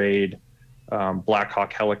military grade Black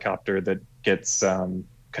Hawk helicopter that gets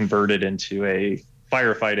converted into a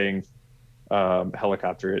firefighting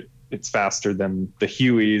helicopter. It's faster than the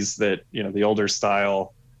Hueys that, the older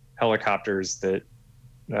style helicopters that,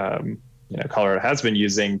 Colorado has been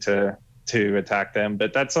using to attack them.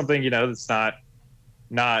 But that's something, that's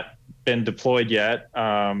not been deployed yet.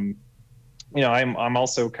 I'm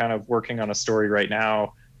also kind of working on a story right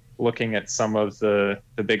now, looking at some of the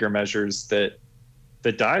bigger measures that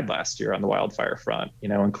died last year on the wildfire front,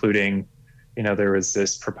 including, there was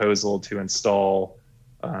this proposal to install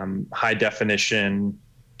high definition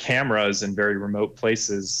cameras in very remote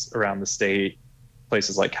places around the state.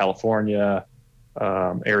 Places like California,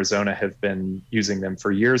 Arizona have been using them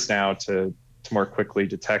for years now to more quickly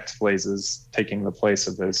detect blazes, taking the place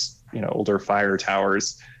of those, older fire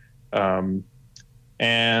towers. That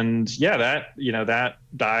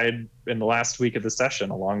died in the last week of the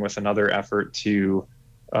session, along with another effort to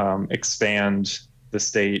expand the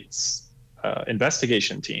state's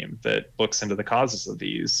investigation team that looks into the causes of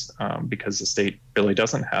these, because the state really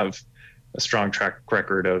doesn't have a strong track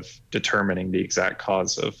record of determining the exact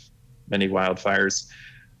cause of many wildfires.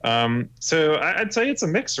 So I'd say it's a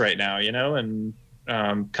mix right now, and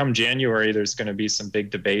come January, there's going to be some big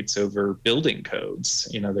debates over building codes.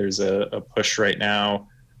 There's a push right now,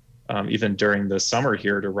 even during the summer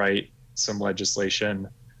here, to write some legislation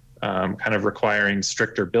kind of requiring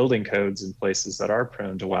stricter building codes in places that are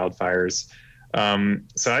prone to wildfires.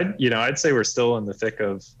 So I'd say we're still in the thick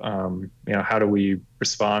of, how do we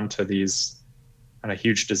respond to these kind of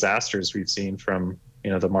huge disasters we've seen from,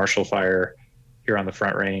 the Marshall Fire here on the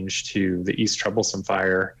Front Range to the East Troublesome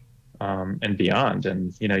Fire and beyond.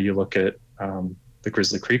 And, you look at the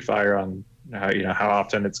Grizzly Creek Fire on how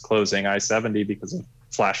often it's closing I-70 because of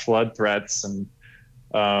flash flood threats. And,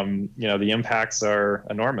 the impacts are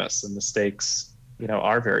enormous and the stakes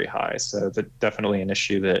are very high. So that's definitely an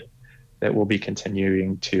issue that we'll be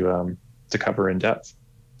continuing to cover in depth.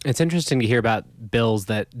 It's interesting to hear about bills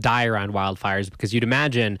that die around wildfires, because you'd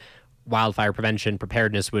imagine wildfire prevention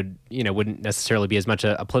preparedness wouldn't necessarily be as much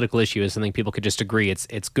a political issue as something people could just agree.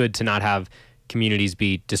 It's good to not have communities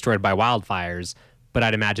be destroyed by wildfires, but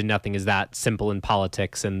I'd imagine nothing is that simple in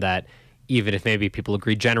politics, and that even if maybe people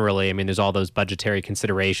agree generally, I mean, there's all those budgetary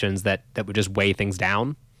considerations that would just weigh things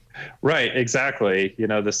down. Right, exactly.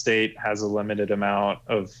 The state has a limited amount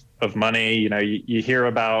of money. You hear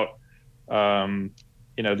about,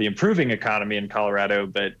 the improving economy in Colorado,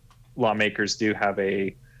 but lawmakers do have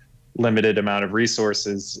a limited amount of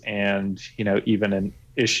resources. And, even an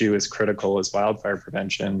issue as critical as wildfire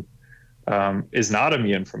prevention is not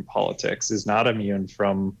immune from politics, is not immune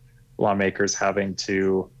from lawmakers having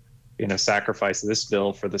to, sacrifice this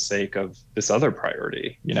bill for the sake of this other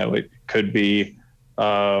priority. It could be,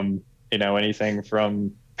 anything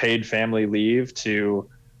from paid family leave to,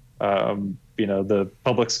 the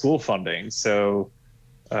public school funding. So,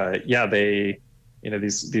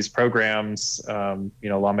 these programs,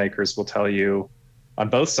 lawmakers will tell you on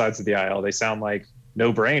both sides of the aisle, they sound like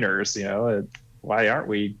no-brainers. Why aren't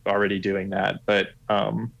we already doing that? But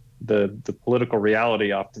the political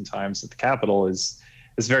reality oftentimes at the Capitol is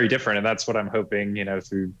very different, and that's what I'm hoping,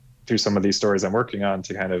 through some of these stories I'm working on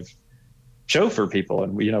to kind of show for people,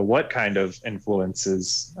 and what kind of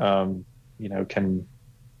influences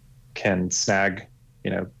can snag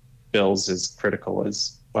bills as critical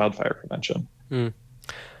as wildfire prevention.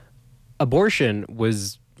 Abortion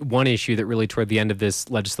was one issue that really toward the end of this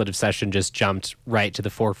legislative session just jumped right to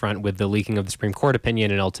the forefront with the leaking of the Supreme Court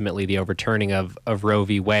opinion and ultimately the overturning of Roe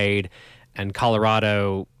v. Wade. And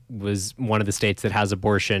Colorado was one of the states that has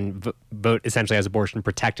abortion, essentially has abortion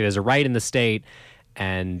protected as a right in the state,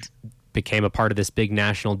 and became a part of this big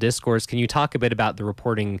national discourse. Can you talk a bit about the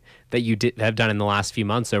reporting that you have done in the last few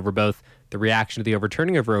months over both the reaction to the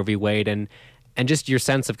overturning of Roe v. Wade and just your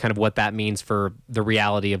sense of kind of what that means for the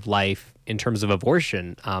reality of life in terms of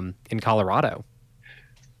abortion in Colorado?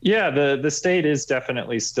 Yeah, the state is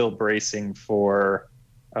definitely still bracing for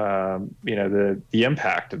the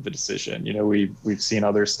impact of the decision. We've seen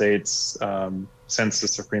other states since the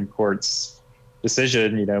Supreme Court's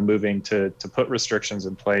decision, moving to put restrictions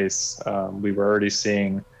in place. We were already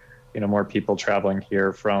seeing, more people traveling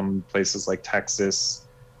here from places like Texas.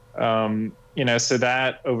 So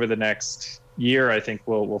that over the next year, I think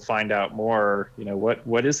we'll find out more,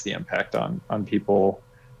 what is the impact on people,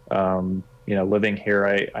 living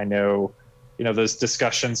here. I know, those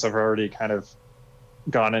discussions have already kind of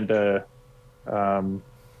gone into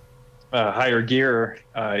higher gear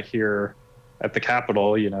here at the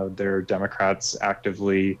Capitol. There are Democrats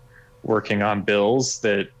actively working on bills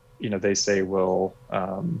that, they say will,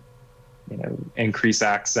 increase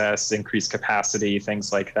access, increase capacity,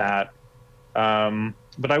 things like that.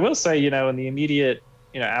 But I will say, in the immediate,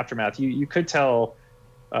 aftermath, you could tell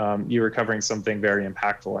you were covering something very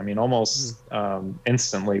impactful. I mean, almost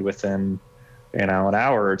instantly within, an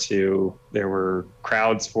hour or two, there were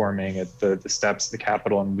crowds forming at the steps of the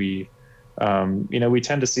Capitol, and we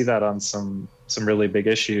tend to see that on some really big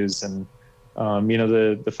issues. And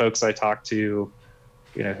the folks I talked to,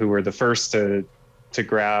 who were the first to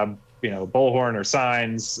grab bullhorn or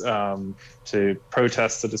signs to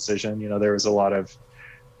protest the decision, there was a lot of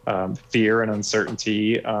fear and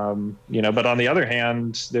uncertainty, but on the other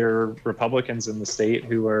hand, there are Republicans in the state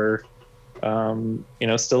who are,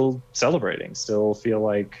 still celebrating, still feel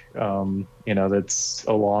like, that's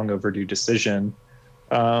a long overdue decision.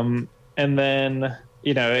 And then,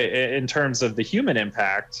 in terms of the human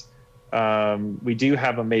impact, we do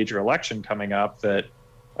have a major election coming up that,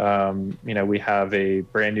 we have a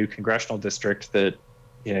brand new congressional district that,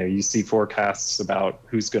 you see forecasts about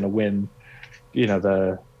who's going to win,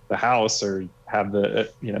 the House or have the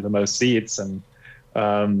most seats. And,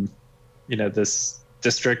 this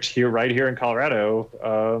district right here in Colorado,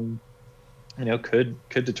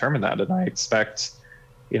 could determine that. And I expect,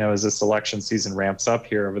 as this election season ramps up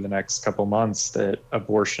here over the next couple months, that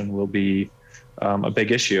abortion will be a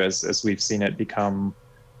big issue as we've seen it become,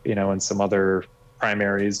 in some other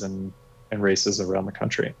primaries and races around the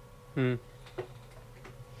country. We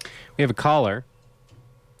have a caller,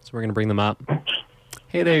 so we're going to bring them up.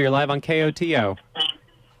 Hey there, you're live on KOTO.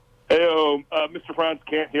 Hey, Mr. Franz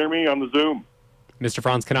can't hear me on the Zoom. Mr.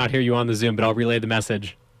 Franz cannot hear you on the Zoom, but I'll relay the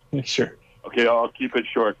message. Sure. Okay, I'll keep it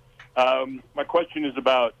short. My question is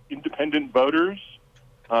about independent voters.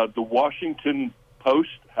 The Washington Post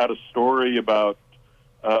had a story about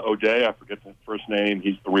O'Day, I forget the first name.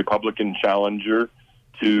 He's the Republican challenger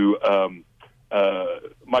to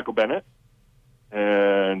Michael Bennet.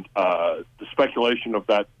 And the speculation of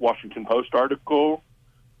that Washington Post article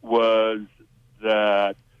was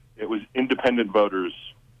that it was independent voters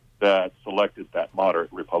that selected that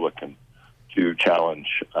moderate Republican to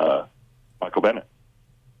challenge Michael Bennet.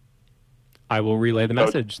 I will relay the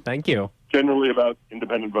message. Thank you. Generally about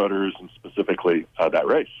independent voters and specifically that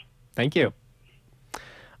race. Thank you.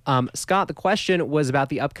 Scott, the question was about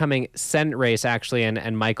the upcoming Senate race, actually,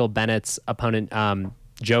 and Michael Bennet's opponent,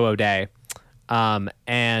 Joe O'Dea.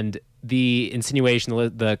 And the insinuation,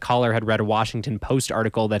 the caller had read a Washington Post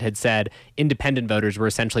article that had said independent voters were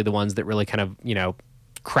essentially the ones that really kind of,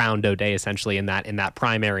 crowned O'Dea essentially in that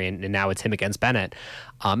primary, and now it's him against Bennet.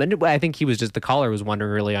 And I think the caller was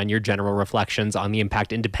wondering really on your general reflections on the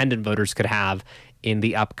impact independent voters could have in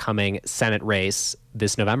the upcoming Senate race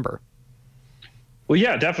this November. Well,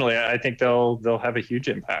 yeah, definitely. I think they'll have a huge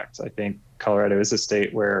impact. I think Colorado is a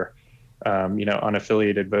state where,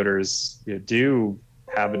 unaffiliated voters do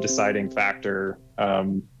have a deciding factor. I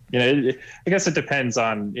guess it depends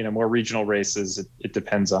on, more regional races. It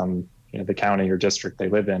depends on, the county or district they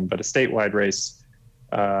live in. But a statewide race,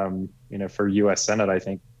 for U.S. Senate, I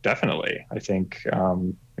think definitely. I think,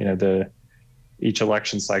 each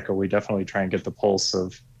election cycle, we definitely try and get the pulse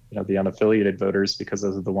of, the unaffiliated voters, because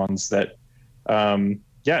those are the ones that, tend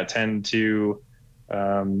to,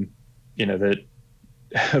 that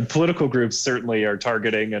political groups certainly are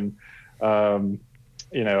targeting. And, I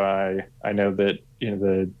know that,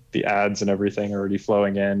 the ads and everything are already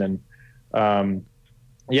flowing in. And,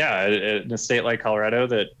 in a state like Colorado,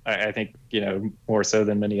 that I think, more so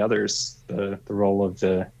than many others, the role of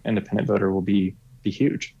the independent voter will be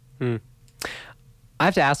huge. I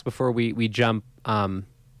have to ask before we jump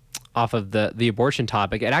off of the abortion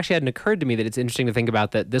topic. It actually hadn't occurred to me that it's interesting to think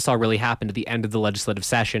about that this all really happened at the end of the legislative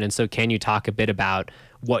session. And so can you talk a bit about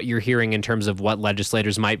what you're hearing in terms of what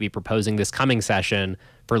legislators might be proposing this coming session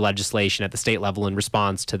for legislation at the state level in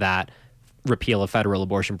response to that repeal of federal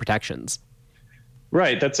abortion protections?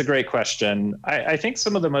 Right. That's a great question. I think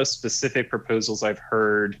some of the most specific proposals I've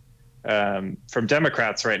heard from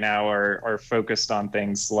Democrats right now are focused on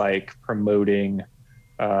things like promoting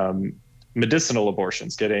medicinal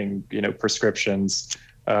abortions, getting, prescriptions.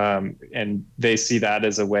 And they see that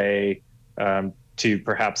as a way to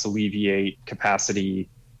perhaps alleviate capacity,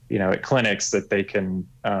 at clinics, that they can,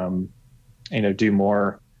 do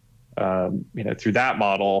more, through that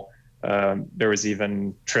model. There was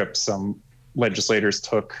even trips some legislators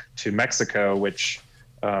took to Mexico, which,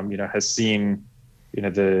 has seen,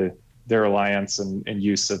 their reliance and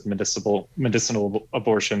use of medicinal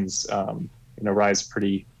abortions, rise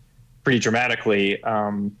pretty dramatically.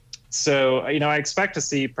 So, I expect to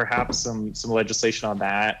see perhaps some legislation on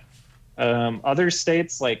that. Other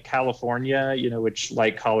states like California, which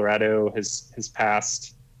like Colorado has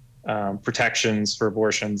passed protections for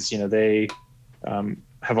abortions, they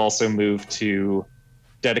have also moved to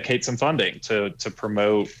dedicate some funding to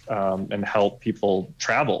promote and help people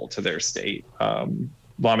travel to their state.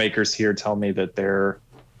 Lawmakers here tell me that they're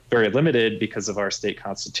very limited because of our state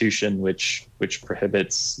constitution, which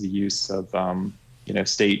prohibits the use of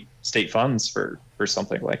state funds for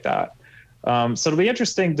something like that. So it'll be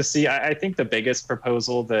interesting to see. I think the biggest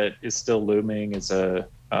proposal that is still looming is an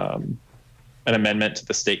amendment to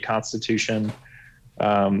the state constitution.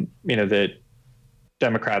 That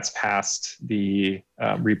Democrats passed the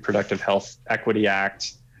Reproductive Health Equity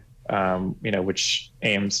Act, which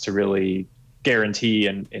aims to really guarantee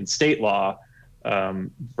in state law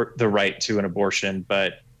the right to an abortion.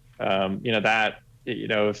 But,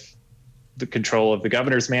 if the control of the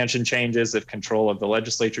governor's mansion changes, if control of the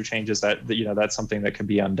legislature changes, that's something that can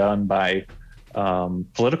be undone by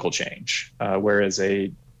political change, whereas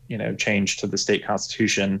a, change to the state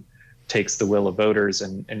constitution takes the will of voters.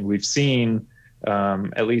 And we've seen,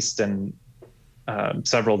 at least in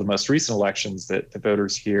several of the most recent elections, that the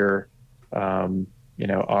voters here,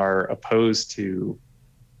 are opposed to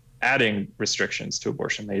adding restrictions to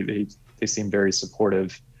abortion. They seem very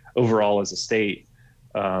supportive overall as a state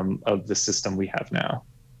of the system we have now.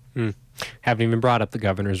 Haven't even brought up the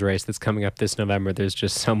governor's race that's coming up this November. There's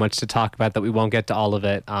just so much to talk about that we won't get to all of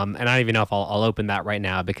it. And I don't even know if I'll open that right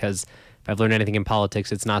now, because if I've learned anything in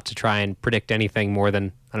politics, it's not to try and predict anything more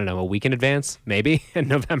than, a week in advance, maybe. And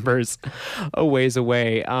November's a ways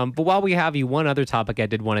away. But while we have you, one other topic I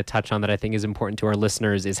did want to touch on that I think is important to our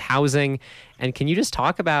listeners is housing. And can you just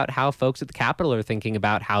talk about how folks at the Capitol are thinking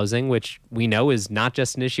about housing, which we know is not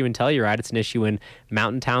just an issue in Telluride, it's an issue in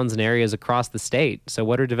mountain towns and areas across the state. So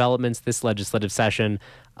what are developments this legislative session,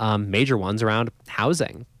 major ones around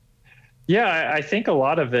housing? Yeah, I think a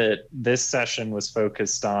lot of it this session was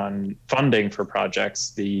focused on funding for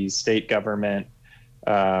projects. The state government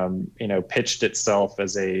pitched itself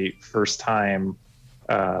as a first time,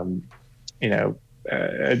 well,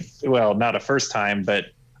 not a first time, but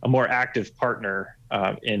a more active partner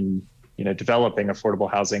in developing affordable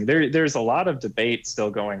housing. There's a lot of debate still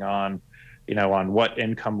going on, on what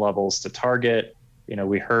income levels to target.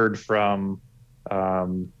 We heard from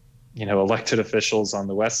elected officials on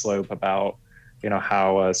the West Slope about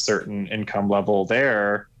how a certain income level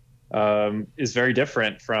there is very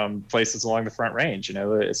different from places along the Front Range,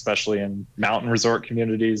 especially in mountain resort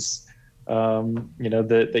communities,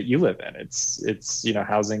 that you live in. It's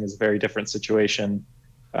housing is a very different situation.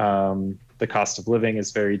 The cost of living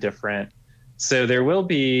is very different. So there will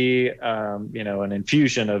be, an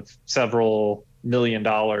infusion of several $1 million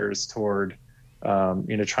toward,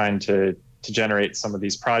 trying to generate some of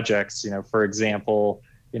these projects. For example,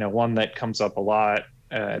 one that comes up a lot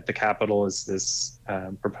at the Capitol is this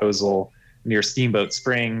proposal near Steamboat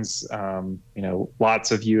Springs.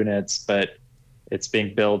 Lots of units, but it's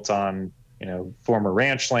being built on former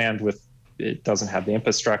ranch land it doesn't have the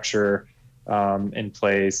infrastructure in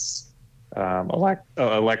place,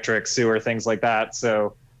 electric, sewer, things like that.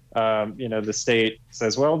 So the state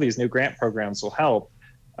says, well, these new grant programs will help.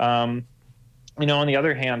 On the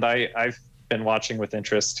other hand, I've been watching with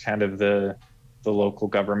interest kind of the local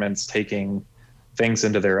governments taking things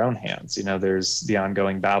into their own hands. There's the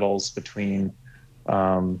ongoing battles between,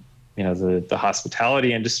 the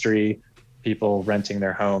hospitality industry, people renting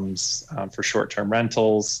their homes for short-term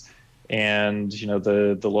rentals, and,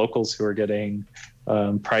 the locals who are getting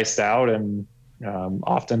priced out and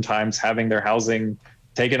oftentimes having their housing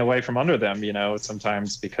taken away from under them,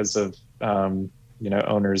 sometimes because of,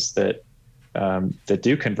 owners that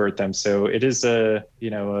do convert them. So it is a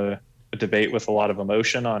debate with a lot of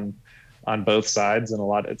emotion on both sides and a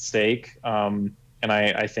lot at stake. And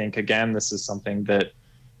I think, again, this is something that,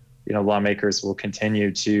 lawmakers will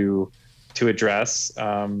continue to address.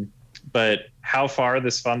 But how far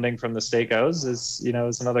this funding from the state goes is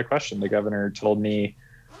another question. The governor told me,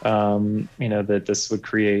 that this would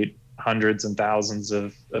create hundreds and thousands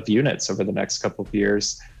of units over the next couple of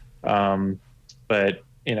years. But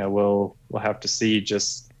we'll have to see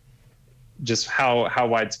just how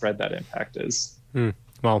widespread that impact is.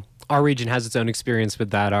 Well, our region has its own experience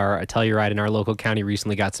with that. Our Telluride in our local county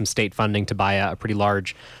recently got some state funding to buy a pretty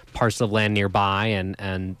large parcel of land nearby,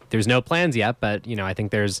 and there's no plans yet, but I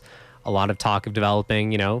think there's a lot of talk of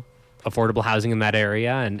developing affordable housing in that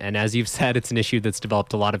area, and as you've said, it's an issue that's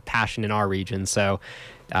developed a lot of passion in our region. So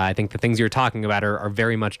I think the things you're talking about are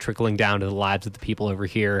very much trickling down to the lives of the people over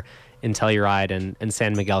here in Telluride and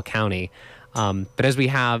San Miguel County. But as we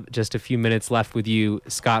have just a few minutes left with you,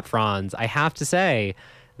 Scott Franz, I have to say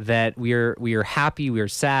that we are happy, we are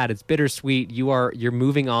sad, it's bittersweet. You're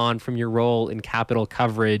moving on from your role in Capitol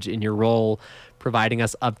coverage, in your role providing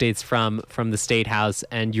us updates from the State House,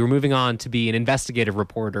 and you're moving on to be an investigative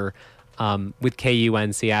reporter with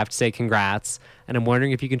KUNC. I have to say congrats, and I'm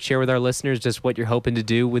wondering if you can share with our listeners just what you're hoping to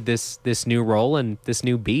do with this new role and this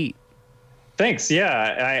new beat. Thanks.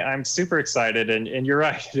 Yeah, I'm super excited, and you're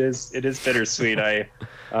right. It is bittersweet.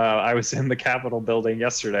 I was in the Capitol building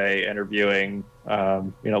yesterday interviewing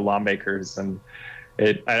lawmakers, and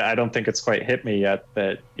I don't think it's quite hit me yet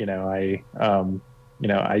that I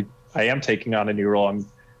am taking on a new role.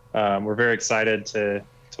 We're very excited to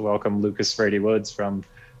welcome Lucas Frady Woods from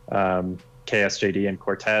KSJD and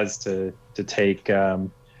Cortez to take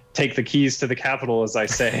the keys to the Capitol, as I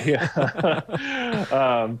say.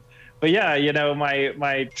 But yeah,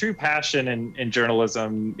 my true passion in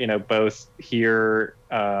journalism, both here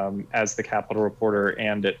as the Capitol reporter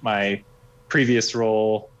and at my previous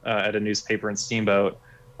role at a newspaper in Steamboat,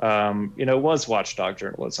 was watchdog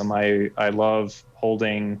journalism. I love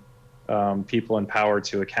holding people in power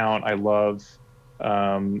to account. I love,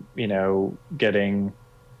 getting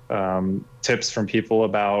tips from people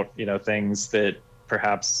about, things that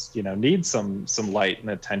perhaps, need some light and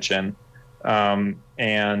attention.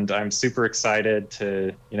 And I'm super excited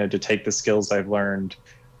to take the skills I've learned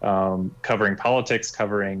covering politics,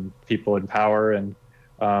 covering people in power, and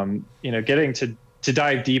getting to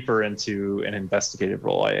dive deeper into an investigative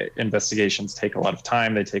role. Investigations take a lot of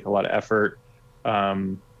time; they take a lot of effort.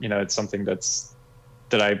 It's something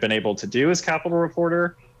that I've been able to do as Capitol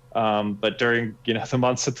reporter. But during the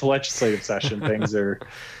months of the legislative session, things are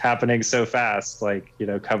happening so fast. Like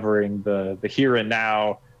covering the here and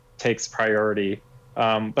now takes priority.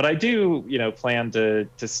 But I do, plan to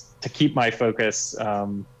keep my focus,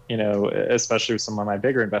 especially with some of my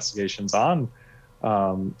bigger investigations on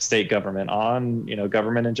state government, on,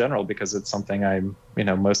 government in general, because it's something I'm,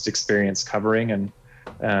 most experienced covering and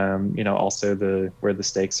also where the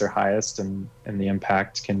stakes are highest and the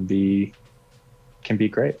impact can be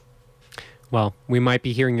great. Well, we might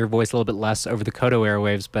be hearing your voice a little bit less over the Koto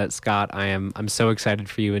airwaves, but Scott, I'm so excited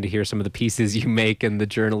for you and to hear some of the pieces you make and the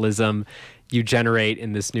journalism you generate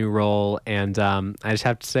in this new role. And I just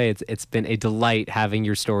have to say, it's been a delight having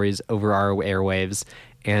your stories over our airwaves,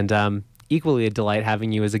 and equally a delight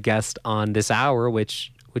having you as a guest on this hour,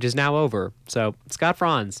 which is now over. So, Scott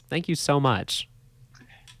Franz, thank you so much.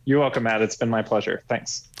 You're welcome, Matt. It's been my pleasure.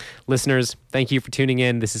 Thanks. Listeners, thank you for tuning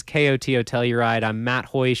in. This is KOTO Telluride. I'm Matt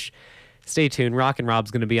Hoish. Stay tuned. Rock and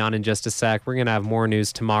Rob's going to be on in just a sec. We're going to have more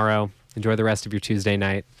news tomorrow. Enjoy the rest of your Tuesday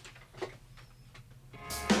night.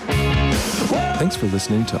 Thanks for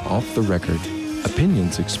listening to Off the Record.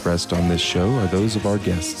 Opinions expressed on this show are those of our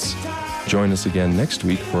guests. Join us again next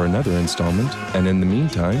week for another installment, and in the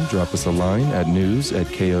meantime, drop us a line at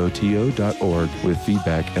news@koto.org with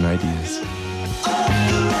feedback and ideas.